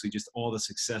then obviously just all the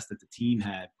success that the team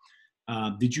had.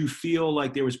 Did you feel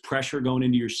like there was pressure going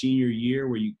into your senior year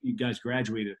where you guys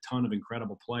graduated a ton of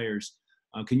incredible players?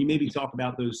 Can you maybe talk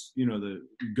about those,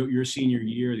 your senior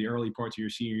year, the early parts of your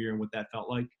senior year, and what that felt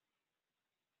like?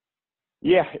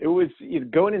 Yeah, it was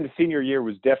going into senior year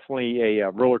was definitely a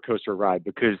roller coaster ride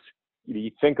because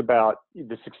you think about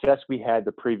the success we had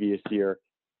the previous year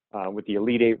with the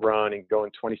Elite Eight run and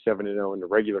going 27-0 in the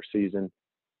regular season.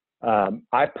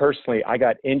 I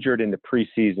got injured in the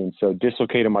preseason, so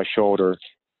dislocated my shoulder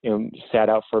and sat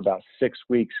out for about 6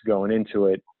 weeks going into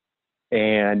it.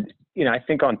 And I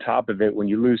think on top of it, when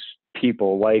you lose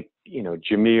people like,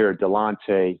 Jahmir,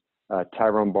 Delonte,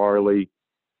 Tyrone Barley,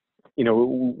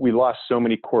 we lost so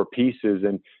many core pieces.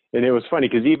 And it was funny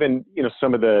because even,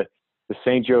 some of the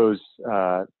St. Joe's,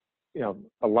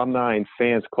 alumni and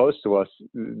fans close to us,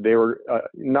 they were,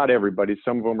 not everybody,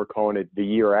 some of them were calling it the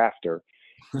year after,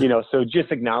 so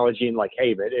just acknowledging like,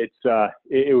 hey, man,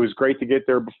 it was great to get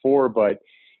there before, but,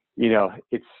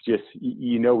 it's just,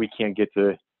 we can't get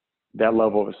to that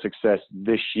level of success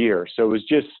this year. So it was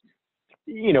just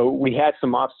we had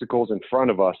some obstacles in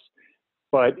front of us,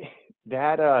 but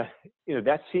that,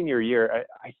 that senior year,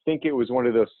 I think it was one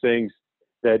of those things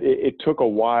that it took a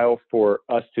while for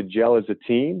us to gel as a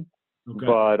team, Okay.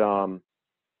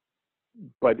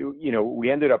 but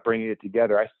we ended up bringing it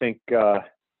together. I think,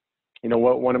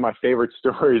 one of my favorite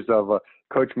stories of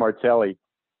Coach Martelli,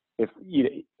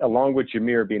 along with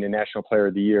Jameer being a National Player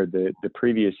of the Year, the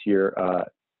previous year,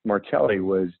 Martelli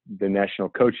was the National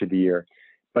Coach of the Year.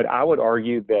 But I would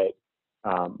argue that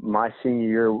my senior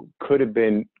year could have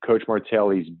been Coach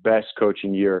Martelli's best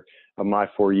coaching year of my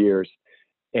 4 years.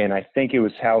 And I think it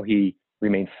was how he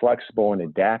remained flexible and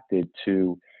adapted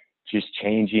to just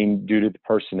changing due to the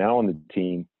personnel on the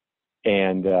team.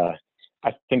 And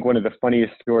I think one of the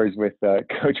funniest stories with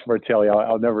Coach Martelli,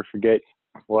 I'll never forget,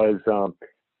 was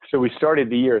so we started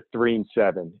the year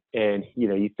 3-7. And,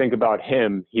 you think about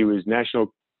him, he was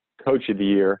National Coach of the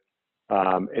Year.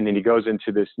 And then he goes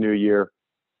into this new year,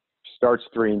 starts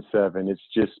 3-7. It's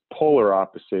just polar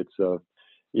opposites of,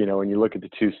 when you look at the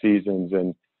two seasons.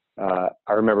 And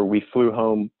I remember we flew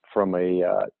home from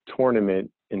a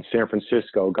tournament in San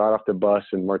Francisco, got off the bus,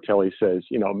 and Martelli says,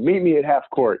 meet me at half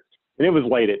court. And it was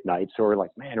late at night. So we're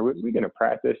like, man, are we going to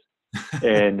practice?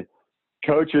 And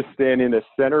Coach is standing in the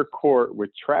center court with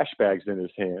trash bags in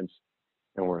his hands.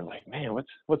 And we're like, man,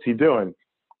 what's he doing?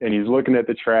 And he's looking at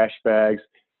the trash bags,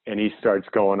 and he starts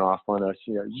going off on us.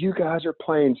 You guys are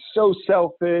playing so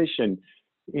selfish, and,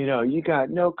 you got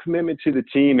no commitment to the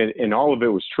team. And all of it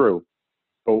was true.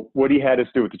 But what he had us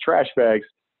do with the trash bags,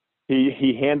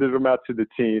 he handed them out to the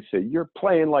team. He said, you're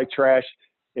playing like trash.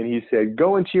 And he said,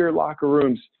 go into your locker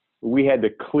rooms. We had to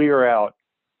clear out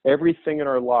everything in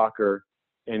our locker.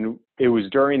 And it was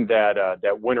during that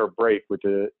winter break with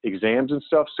the exams and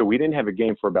stuff. So we didn't have a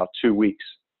game for about 2 weeks.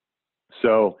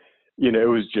 So, it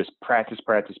was just practice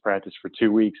for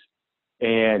 2 weeks.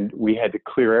 And we had to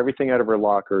clear everything out of our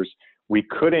lockers. We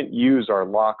couldn't use our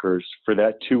lockers for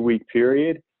that 2-week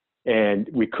period. And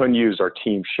we couldn't use our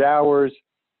team showers.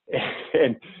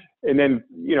 And then,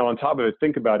 on top of it,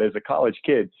 think about it, as a college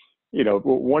kid,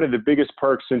 one of the biggest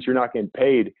perks, since you're not getting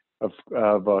paid, of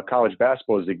college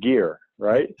basketball is the gear,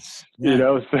 right?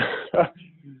 Yeah.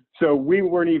 So we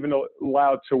weren't even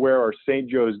allowed to wear our St.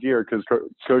 Joe's gear because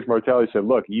Coach Martelli said,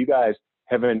 look, you guys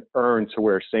haven't earned to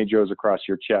wear St. Joe's across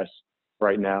your chest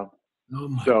right now. Oh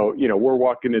so, we're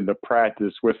walking into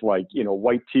practice with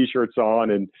white T-shirts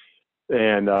on and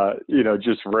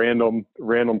just random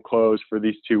clothes for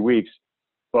these 2 weeks.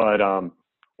 But, and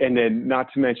then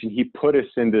not to mention, he put us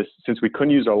in this, since we couldn't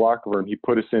use our locker room, he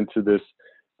put us into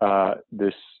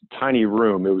this tiny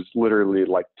room. It was literally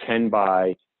like 10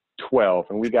 by 12,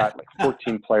 and we got like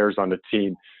 14 players on the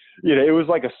team. It was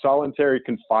like a solitary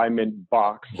confinement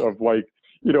box of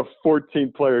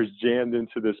 14 players jammed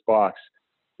into this box.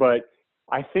 But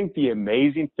I think the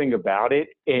amazing thing about it,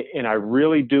 and I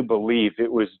really do believe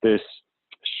it was this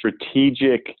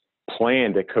strategic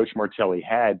plan that Coach Martelli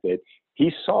had, that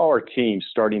he saw our team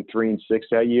starting 3-6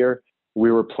 that year.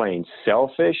 We were playing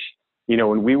selfish.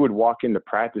 When we would walk into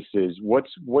practices,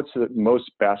 what's the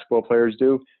most basketball players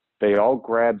do? They all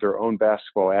grab their own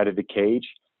basketball out of the cage,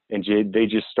 and they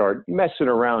just start messing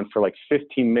around for like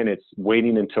 15 minutes,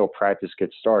 waiting until practice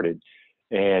gets started.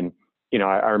 And,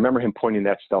 I remember him pointing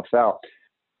that stuff out.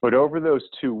 But over those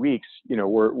 2 weeks,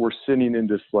 we're sitting in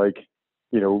this,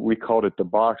 we called it the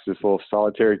box, this little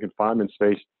solitary confinement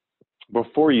space.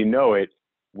 Before you know it,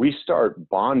 we start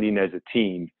bonding as a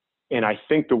team. And I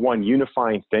think the one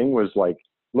unifying thing was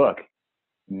look,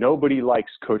 nobody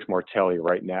likes Coach Martelli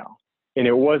right now. And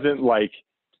it wasn't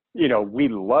we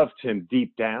loved him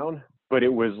deep down, but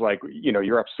it was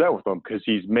you're upset with him because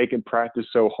he's making practice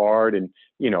so hard and,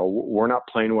 we're not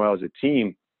playing well as a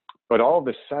team. But all of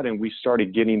a sudden we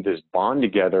started getting this bond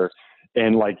together.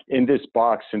 And in this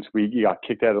box, since we got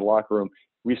kicked out of the locker room,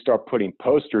 we start putting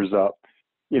posters up,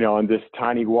 on this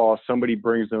tiny wall. Somebody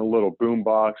brings in a little boom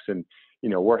box and,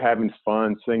 we're having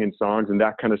fun singing songs and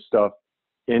that kind of stuff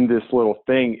in this little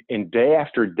thing. And day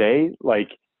after day,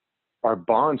 our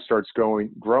bond starts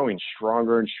growing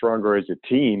stronger and stronger as a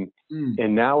team.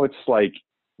 And now it's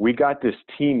we got this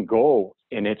team goal,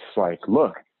 and it's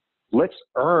look, let's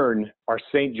earn our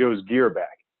St. Joe's gear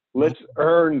back. Let's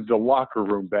earn the locker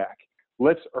room back.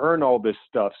 Let's earn all this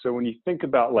stuff. So when you think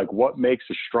about what makes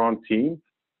a strong team,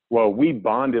 well, we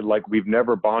bonded like we've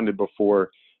never bonded before,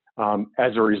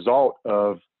 as a result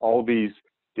of all the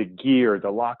gear, the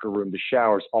locker room, the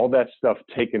showers, all that stuff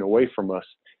taken away from us.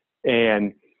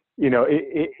 And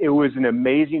it was an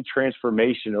amazing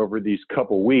transformation over these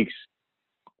couple weeks.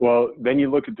 Well, then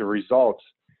you look at the results.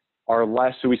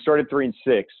 So we started 3-6.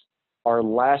 our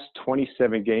last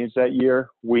 27 games that year,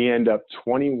 we end up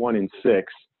 21-6.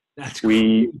 That's we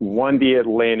crazy. won the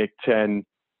Atlantic 10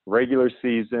 regular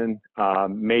season,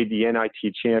 made the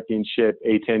NIT championship,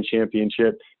 A10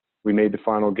 championship. We made the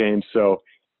final game. So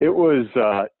it was,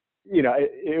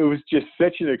 it was just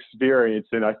such an experience.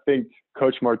 And I think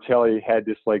Coach Martelli had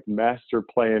this like master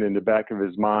plan in the back of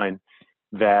his mind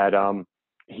that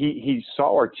he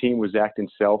saw our team was acting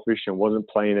selfish and wasn't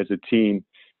playing as a team.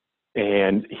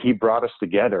 And he brought us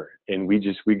together, and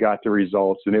we got the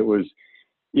results. And it was,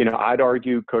 I'd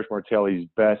argue Coach Martelli's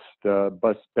best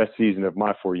season of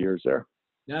my 4 years there.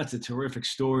 That's a terrific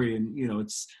story. And,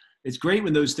 it's great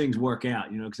when those things work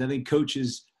out, because I think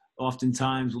coaches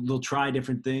oftentimes they'll try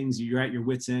different things. You're at your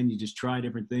wit's end. You just try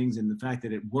different things. And the fact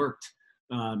that it worked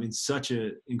in such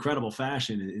an incredible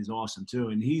fashion is awesome too.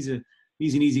 And he's an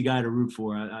easy guy to root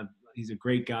for. He's a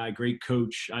great guy, great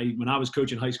coach. When I was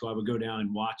coaching high school, I would go down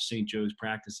and watch St. Joe's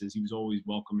practices. He was always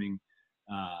welcoming,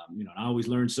 and I always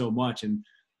learned so much. And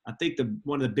I think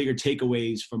one of the bigger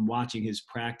takeaways from watching his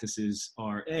practices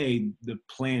are the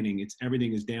planning.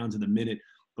 Everything is down to the minute,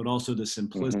 but also the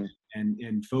simplicity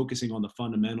and focusing on the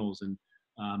fundamentals and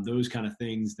those kind of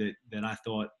things that I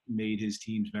thought made his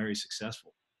teams very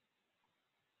successful.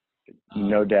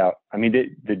 No doubt. I mean,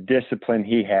 the discipline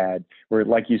he had, where,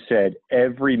 like you said,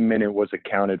 every minute was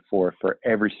accounted for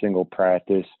every single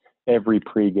practice, every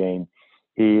pregame.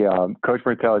 Coach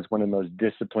Martelli is one of the most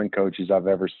disciplined coaches I've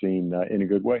ever seen in a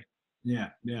good way. Yeah,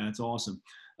 it's awesome.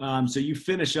 So you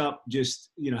finish up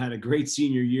had a great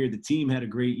senior year. The team had a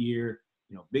great year,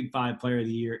 Big 5 player of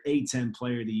the year, A10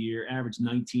 player of the year, averaged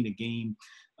 19 a game.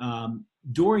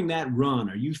 During that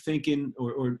run, are you thinking,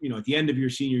 or at the end of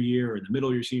your senior year or in the middle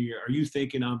of your senior year, are you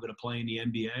thinking I'm going to play in the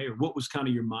NBA? Or what was kind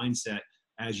of your mindset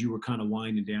as you were kind of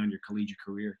winding down your collegiate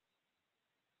career?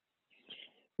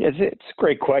 Yeah, it's a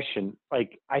great question.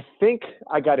 Like, I think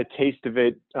I got a taste of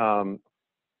it,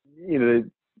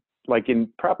 like in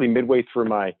probably midway through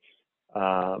my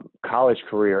college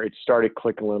career. It started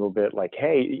clicking a little bit like,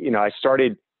 hey, I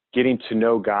started getting to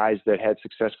know guys that had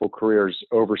successful careers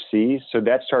overseas. So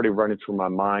that started running through my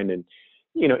mind. And,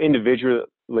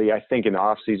 individually, I think in the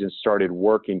off season started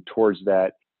working towards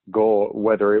that goal,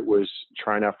 whether it was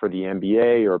trying out for the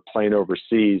NBA or playing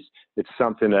overseas. It's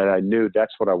something that I knew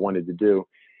that's what I wanted to do.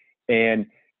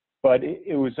 But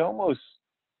it was almost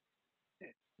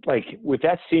like with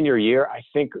that senior year, I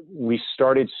think we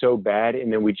started so bad,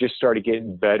 and then we just started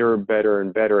getting better and better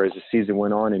and better as the season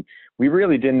went on. And we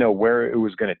really didn't know where it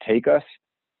was going to take us.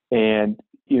 And,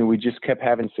 we just kept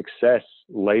having success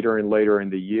later and later in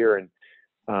the year. And,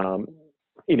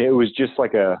 it was just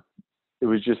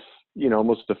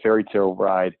almost a fairy tale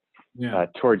ride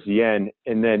towards the end.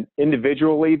 And then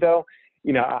individually though,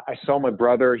 I saw my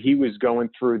brother, he was going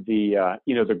through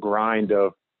the grind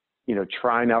of,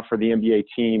 trying out for the NBA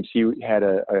teams. He had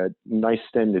a nice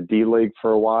stint in the D-League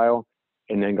for a while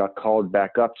and then got called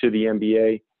back up to the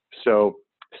NBA. So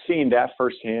seeing that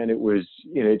firsthand, it was,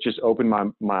 it just opened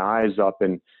my eyes up,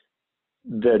 and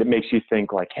that it makes you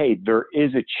think like, hey, there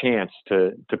is a chance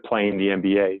to play in the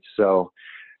NBA. So,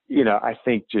 I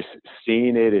think just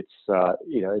seeing it, it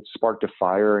sparked a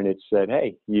fire, and it said,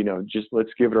 hey, just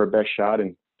let's give it our best shot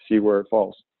and see where it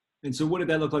falls. And so what did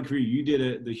that look like for you? You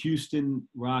did the Houston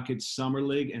Rockets Summer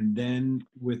League and then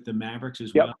with the Mavericks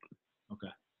as well? Okay.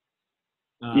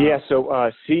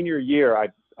 So senior year, I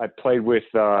played with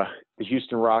the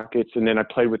Houston Rockets, and then I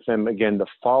played with them again the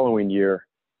following year.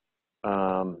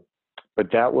 But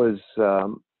that was,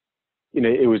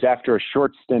 it was after a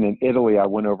short stint in Italy. I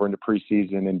went over in the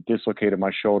preseason and dislocated my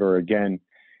shoulder again.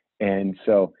 And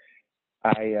so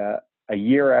a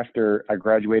year after I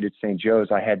graduated St. Joe's,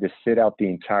 I had to sit out the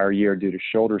entire year due to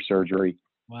shoulder surgery.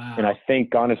 Wow. And I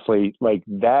think honestly, like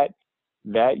that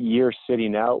year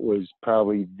sitting out was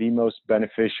probably the most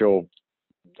beneficial,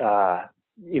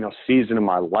 season of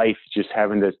my life, just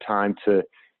having the time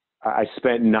I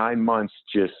spent 9 months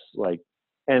just like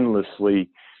endlessly,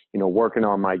 working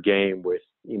on my game with,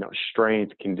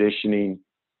 strength, conditioning,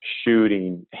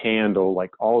 shooting, handle,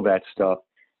 like all that stuff.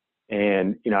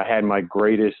 And, I had my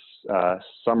greatest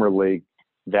summer league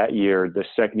that year, the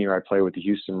second year I played with the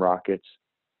Houston Rockets.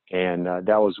 And that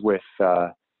was with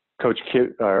Coach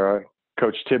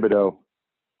Thibodeau,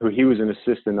 who he was an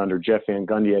assistant under Jeff Van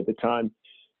Gundy at the time.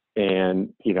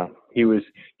 And, he was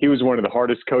one of the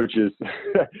hardest coaches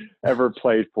ever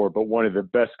played for, but one of the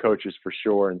best coaches for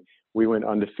sure. And we went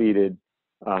undefeated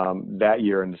that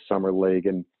year in the summer league,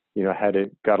 and,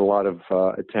 got a lot of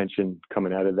attention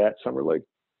coming out of that summer league.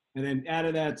 And then out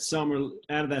of that summer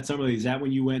league, is that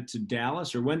when you went to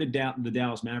Dallas, or when did the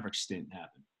Dallas Mavericks stint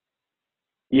happen?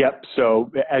 Yep.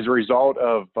 So as a result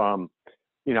of,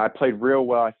 I played real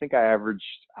well. I think I averaged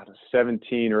out of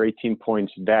 17 or 18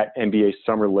 points that NBA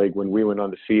Summer League when we went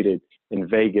undefeated in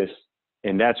Vegas.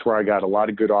 And that's where I got a lot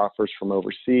of good offers from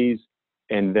overseas.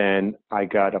 And then I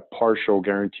got a partial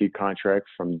guaranteed contract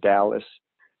from Dallas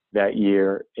that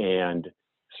year. And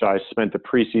so I spent the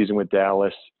preseason with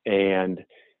Dallas, and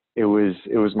it was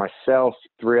myself,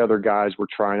 three other guys were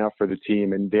trying out for the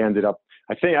team, and they ended up,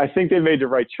 I think they made the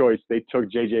right choice. They took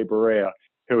JJ Barea,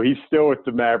 who he's still with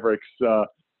the Mavericks.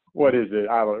 What is it?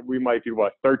 I don't know. We might be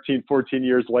 13, 14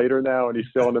 years later now, and he's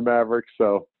still in the Mavericks.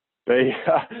 So they,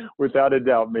 without a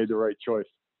doubt, made the right choice.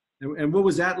 And what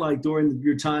was that like during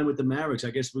your time with the Mavericks?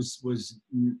 I guess who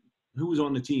was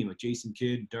on the team? Like Jason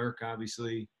Kidd, Dirk,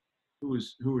 obviously. Who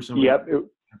were some of the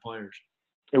players?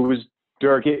 It was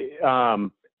Dirk.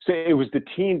 So it was the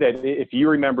team that, if you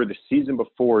remember, the season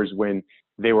before is when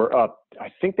they were up.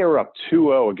 I think they were up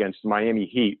 2-0 against Miami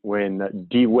Heat when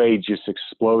D Wade just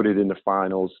exploded in the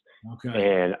finals.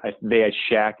 Okay. And they had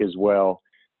Shaq as well.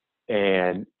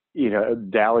 And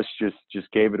Dallas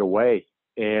just gave it away.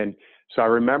 And so I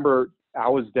remember I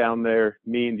was down there.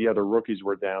 Me and the other rookies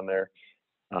were down there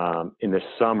in the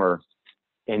summer.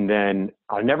 And then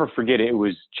I'll never forget it. It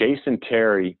was Jason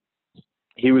Terry.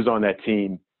 He was on that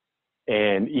team,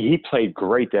 and he played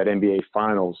great that NBA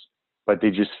Finals, but they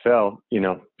just fell,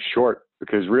 short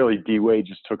because really D Wade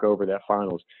just took over that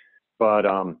Finals. But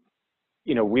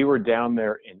we were down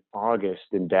there in August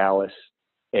in Dallas,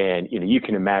 and you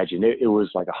can imagine it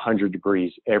was like 100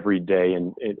 degrees every day,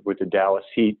 and with the Dallas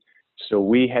Heat. So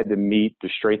we had to meet the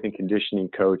strength and conditioning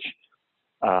coach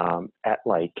at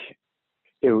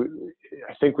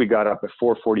I think we got up at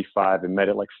 4:45 and met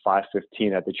at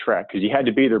 5:15 at the track because you had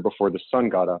to be there before the sun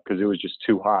got up because it was just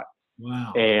too hot.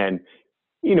 Wow. And,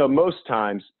 most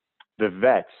times the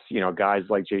vets, guys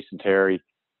like Jason Terry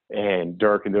and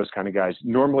Dirk and those kind of guys,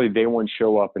 normally they won't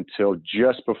show up until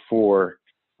just before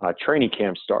training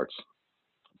camp starts.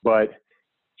 But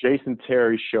Jason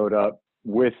Terry showed up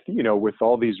with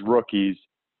all these rookies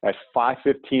at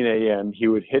 5:15 a.m. He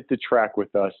would hit the track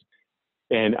with us.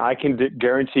 And I can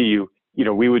guarantee you,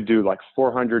 we would do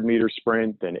 400-meter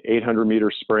sprint, then 800-meter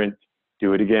sprint,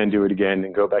 do it again,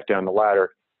 and go back down the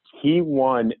ladder. He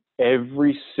won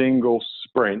every single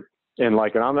sprint. And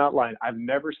I'm not lying, I've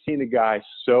never seen a guy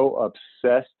so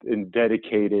obsessed and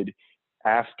dedicated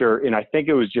after, and I think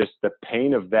it was just the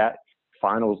pain of that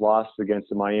finals loss against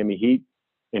the Miami Heat.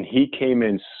 And he came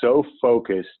in so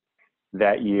focused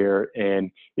that year.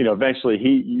 And, eventually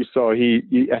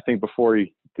I think before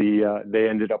they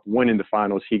ended up winning the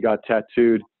finals, he got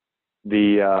tattooed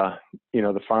the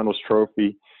finals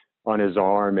trophy on his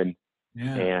arm. And,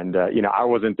 I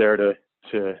wasn't there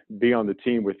to be on the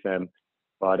team with them,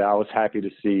 but I was happy to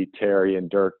see Terry and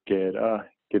Dirk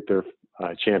get their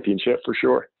championship for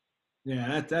sure.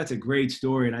 Yeah, that's a great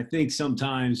story. And I think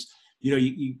sometimes,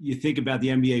 you think about the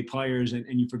NBA players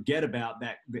and you forget about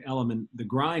the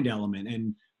grind element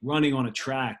and running on a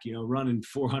track, running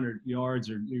 400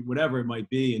 yards or whatever it might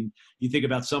be. And you think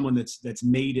about someone that's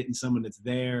made it and someone that's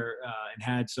there and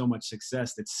had so much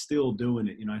success that's still doing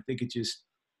it. I think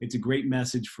it's a great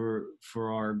message for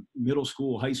our middle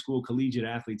school, high school, collegiate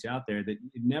athletes out there that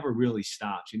it never really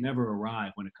stops. You never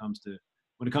arrive when it comes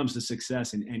to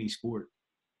success in any sport.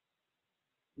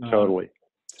 Totally.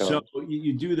 So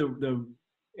you do the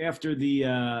after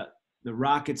the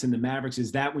Rockets and the Mavericks.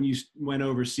 Is that when you went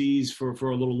overseas for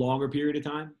a little longer period of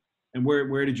time? And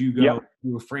where did you go? Yep.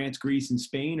 You were France, Greece, and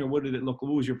Spain, or what did it look?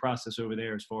 What was your process over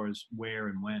there as far as where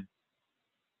and when?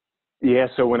 Yeah.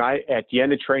 So at the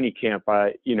end of training camp,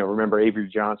 I remember Avery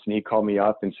Johnson. He called me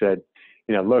up and said,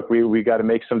 look, we got to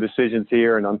make some decisions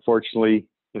here, and unfortunately,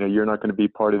 you're not going to be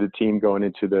part of the team going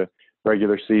into the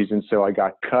regular season. So I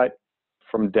got cut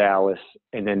from Dallas.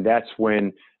 And then that's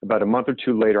when about a month or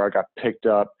two later, I got picked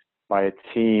up by a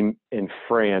team in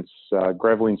France,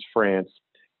 Gravelines, France.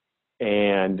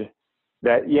 And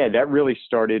that really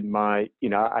started my,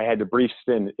 I had a brief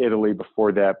stint in Italy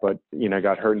before that, but, I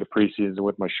got hurt in the preseason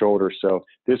with my shoulder. So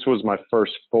this was my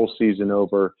first full season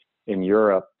over in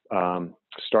Europe.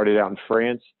 Started out in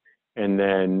France. And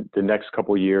then the next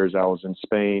couple of years I was in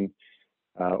Spain.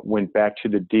 Went back to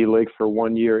the D League for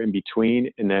 1 year in between,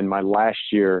 and then my last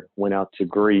year went out to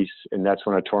Greece, and that's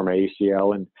when I tore my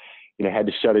ACL and had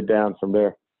to shut it down from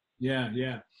there.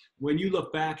 Yeah. When you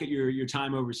look back at your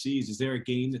time overseas, is there a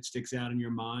game that sticks out in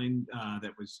your mind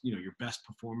that was your best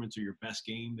performance or your best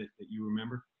game that you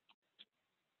remember?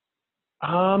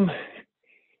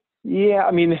 Yeah,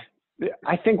 I mean,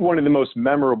 I think one of the most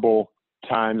memorable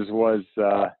times was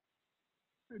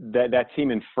that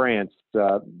team in France,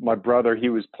 my brother, he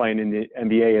was playing in the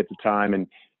NBA at the time,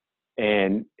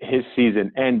 and his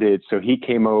season ended. So he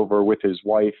came over with his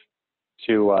wife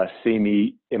to see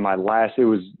me in my last, it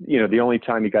was, the only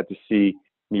time he got to see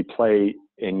me play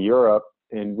in Europe.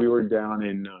 And we were down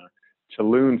in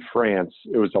Toulon, France.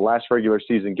 It was the last regular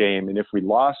season game. And if we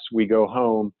lost, we go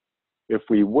home. If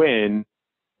we win,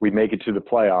 we make it to the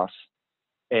playoffs.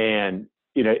 And,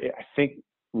 I think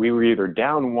we were either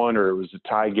down one or it was a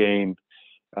tie game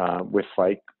with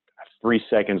like 3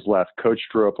 seconds left. Coach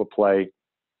drew up a play,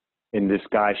 and this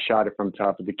guy shot it from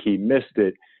top of the key, missed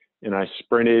it. And I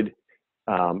sprinted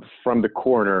from the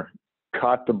corner,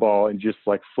 caught the ball, and just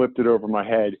like flipped it over my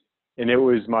head. And it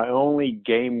was my only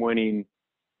game-winning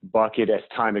bucket as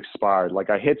time expired. Like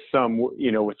I hit some,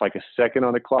 with like a second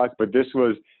on the clock, but this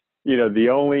was, the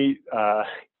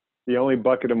only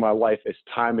bucket of my life as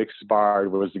time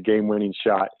expired was a game-winning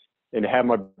shot. And to have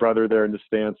my brother there in the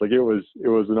stands, like it was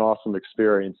an awesome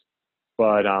experience.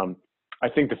 But I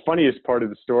think the funniest part of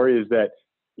the story is that,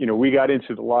 we got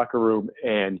into the locker room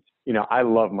and, I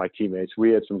love my teammates.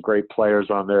 We had some great players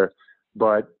on there,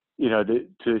 but,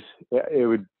 it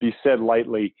would be said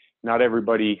lightly, not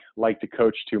everybody liked the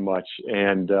coach too much.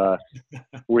 And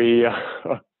we,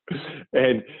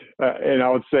 and I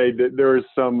would say that there was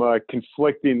some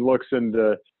conflicting looks in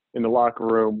the locker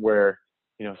room where,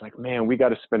 it's like, man, we got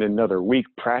to spend another week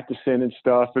practicing and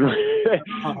stuff. And,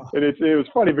 and it was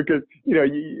funny because,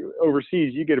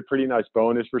 overseas, you get a pretty nice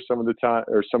bonus for some of the time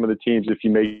or some of the teams if you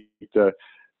make the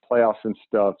playoffs and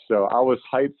stuff. So I was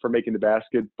hyped for making the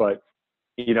basket, but,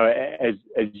 as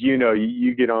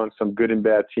you get on some good and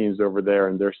bad teams over there,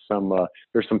 and there's some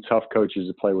tough coaches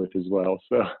to play with as well.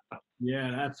 So.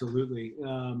 Yeah, absolutely.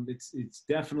 It's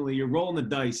definitely, you're rolling the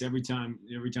dice every time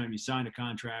you sign a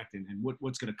contract and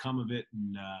what's going to come of it.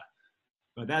 And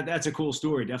but that's a cool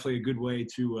story. Definitely a good way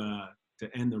to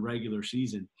end the regular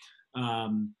season.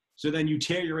 So then you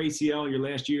tear your ACL your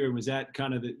last year, and was that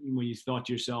kind of when you thought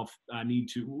to yourself,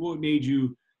 what made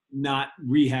you not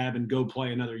rehab and go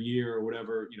play another year or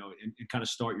whatever, and kind of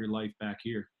start your life back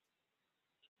here?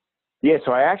 Yeah,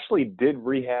 so I actually did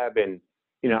rehab, and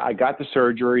I got the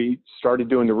surgery, started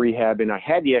doing the rehab, and I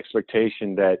had the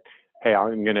expectation that, hey,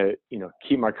 I'm going to,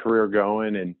 keep my career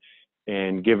going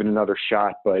and give it another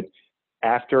shot. But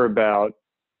after about,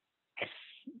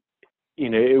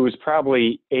 it was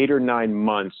probably 8 or 9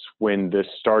 months when the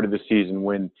start of the season,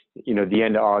 when, the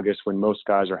end of August, when most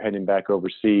guys are heading back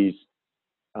overseas,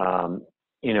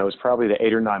 it was probably the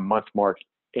 8 or 9 month mark.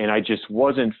 And I just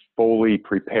wasn't fully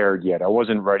prepared yet. I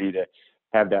wasn't ready to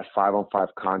have that 5-on-5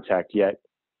 contact yet.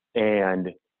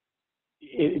 And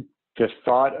the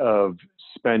thought of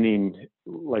spending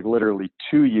like literally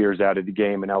 2 years out of the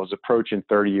game, and I was approaching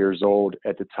 30 years old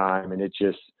at the time, and it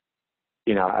just,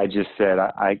 I just said,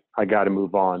 I got to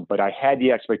move on. But I had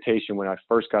the expectation when I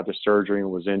first got the surgery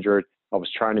and was injured, I was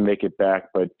trying to make it back,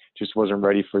 but just wasn't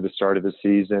ready for the start of the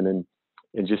season,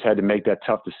 and just had to make that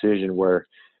tough decision where,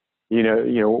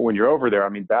 when you're over there, I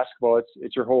mean, basketball,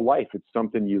 it's your whole life. It's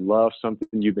something you love, something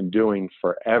you've been doing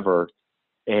forever.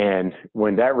 And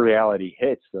when that reality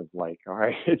hits of like, all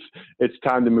right, it's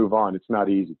time to move on. It's not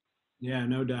easy. Yeah,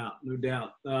 no doubt.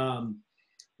 Well,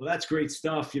 that's great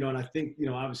stuff, and I think,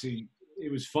 obviously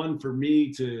it was fun for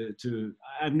me to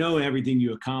I know everything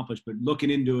you accomplished, but looking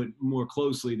into it more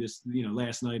closely this,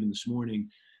 last night and this morning,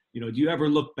 do you ever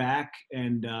look back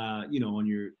and, on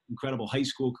your incredible high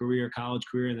school career, college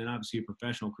career, and then obviously your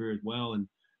professional career as well. And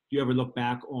do you ever look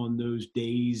back on those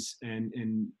days and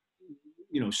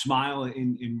smile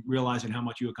in realizing how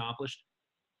much you accomplished?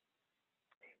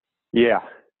 Yeah.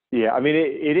 I mean,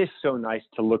 it is so nice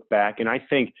to look back. And I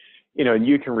think, and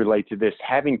you can relate to this,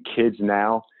 having kids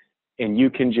now, and you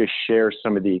can just share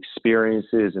some of the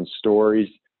experiences and stories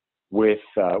with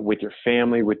your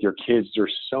family, with your kids.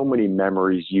 There's so many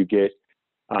memories you get.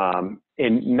 And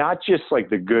not just like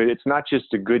it's not just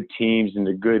the good teams and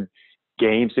the good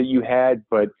games that you had,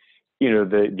 but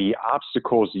the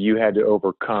obstacles that you had to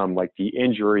overcome, like the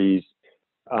injuries.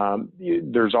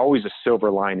 There's always a silver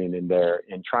lining in there,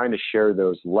 and trying to share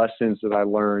those lessons that I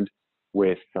learned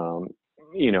with,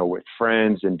 with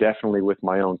friends and definitely with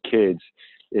my own kids.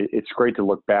 It's great to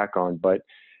look back on, but,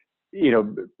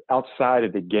 outside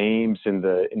of the games and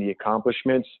the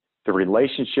accomplishments, the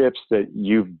relationships that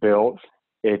you've built,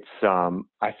 it's,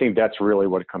 I think that's really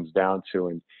what it comes down to.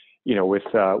 And,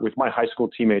 with my high school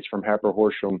teammates from Hatboro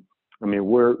Horsham, I mean,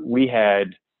 we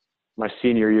had my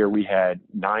senior year, we had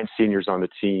 9 seniors on the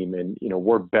team, and,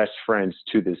 we're best friends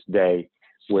to this day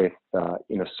with,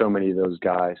 so many of those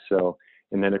guys. So,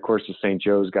 and then of course the St.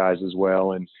 Joe's guys as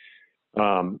well. And,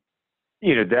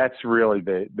 That's really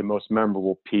the most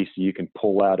memorable piece that you can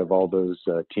pull out of all those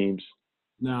teams.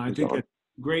 No, I think that's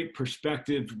great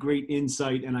perspective, great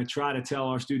insight. And I try to tell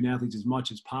our student athletes as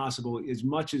much as possible, as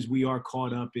much as we are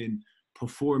caught up in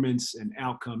performance and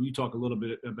outcome. You talk a little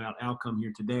bit about outcome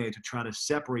here today to try to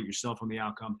separate yourself from the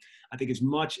outcome. I think as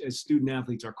much as student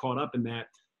athletes are caught up in that,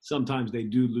 sometimes they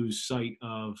do lose sight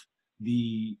of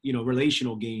the,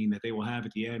 relational gain that they will have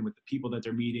at the end with the people that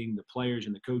they're meeting, the players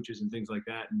and the coaches and things like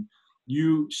that. And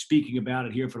you speaking about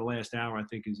it here for the last hour, I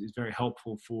think is very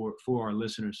helpful for our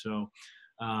listeners. So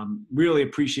really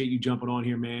appreciate you jumping on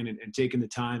here, man, and taking the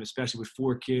time, especially with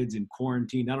 4 kids in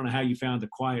quarantine. I don't know how you found the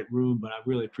quiet room, but I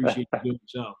really appreciate you doing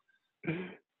so.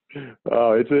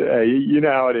 Oh, you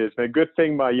know how it is, man. Good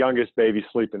thing my youngest baby's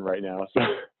sleeping right now. So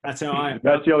that's how I am.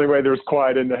 That's the only way there's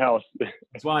quiet in the house.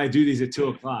 That's why I do these at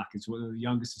 2:00. It's when the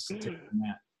youngest is taking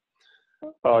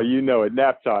that. Oh, you know it.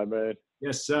 Nap time, man.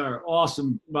 Yes, sir.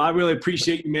 Awesome. Well, I really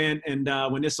appreciate you, man. And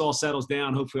when this all settles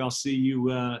down, hopefully I'll see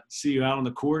you out on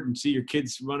the court and see your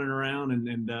kids running around,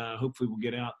 and hopefully we'll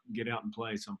get out and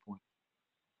play at some point.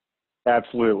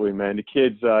 Absolutely, man. The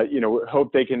kids,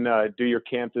 hope they can do your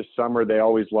camp this summer. They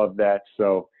always love that.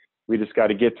 So we just got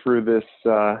to get through this.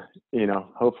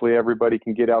 Hopefully everybody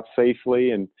can get out safely,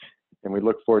 and we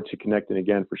look forward to connecting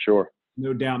again for sure.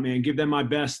 No doubt, man. Give them my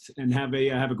best, and have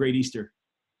a great Easter.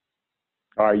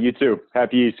 All right, you too.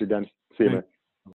 Happy Easter, Dennis. See you, man.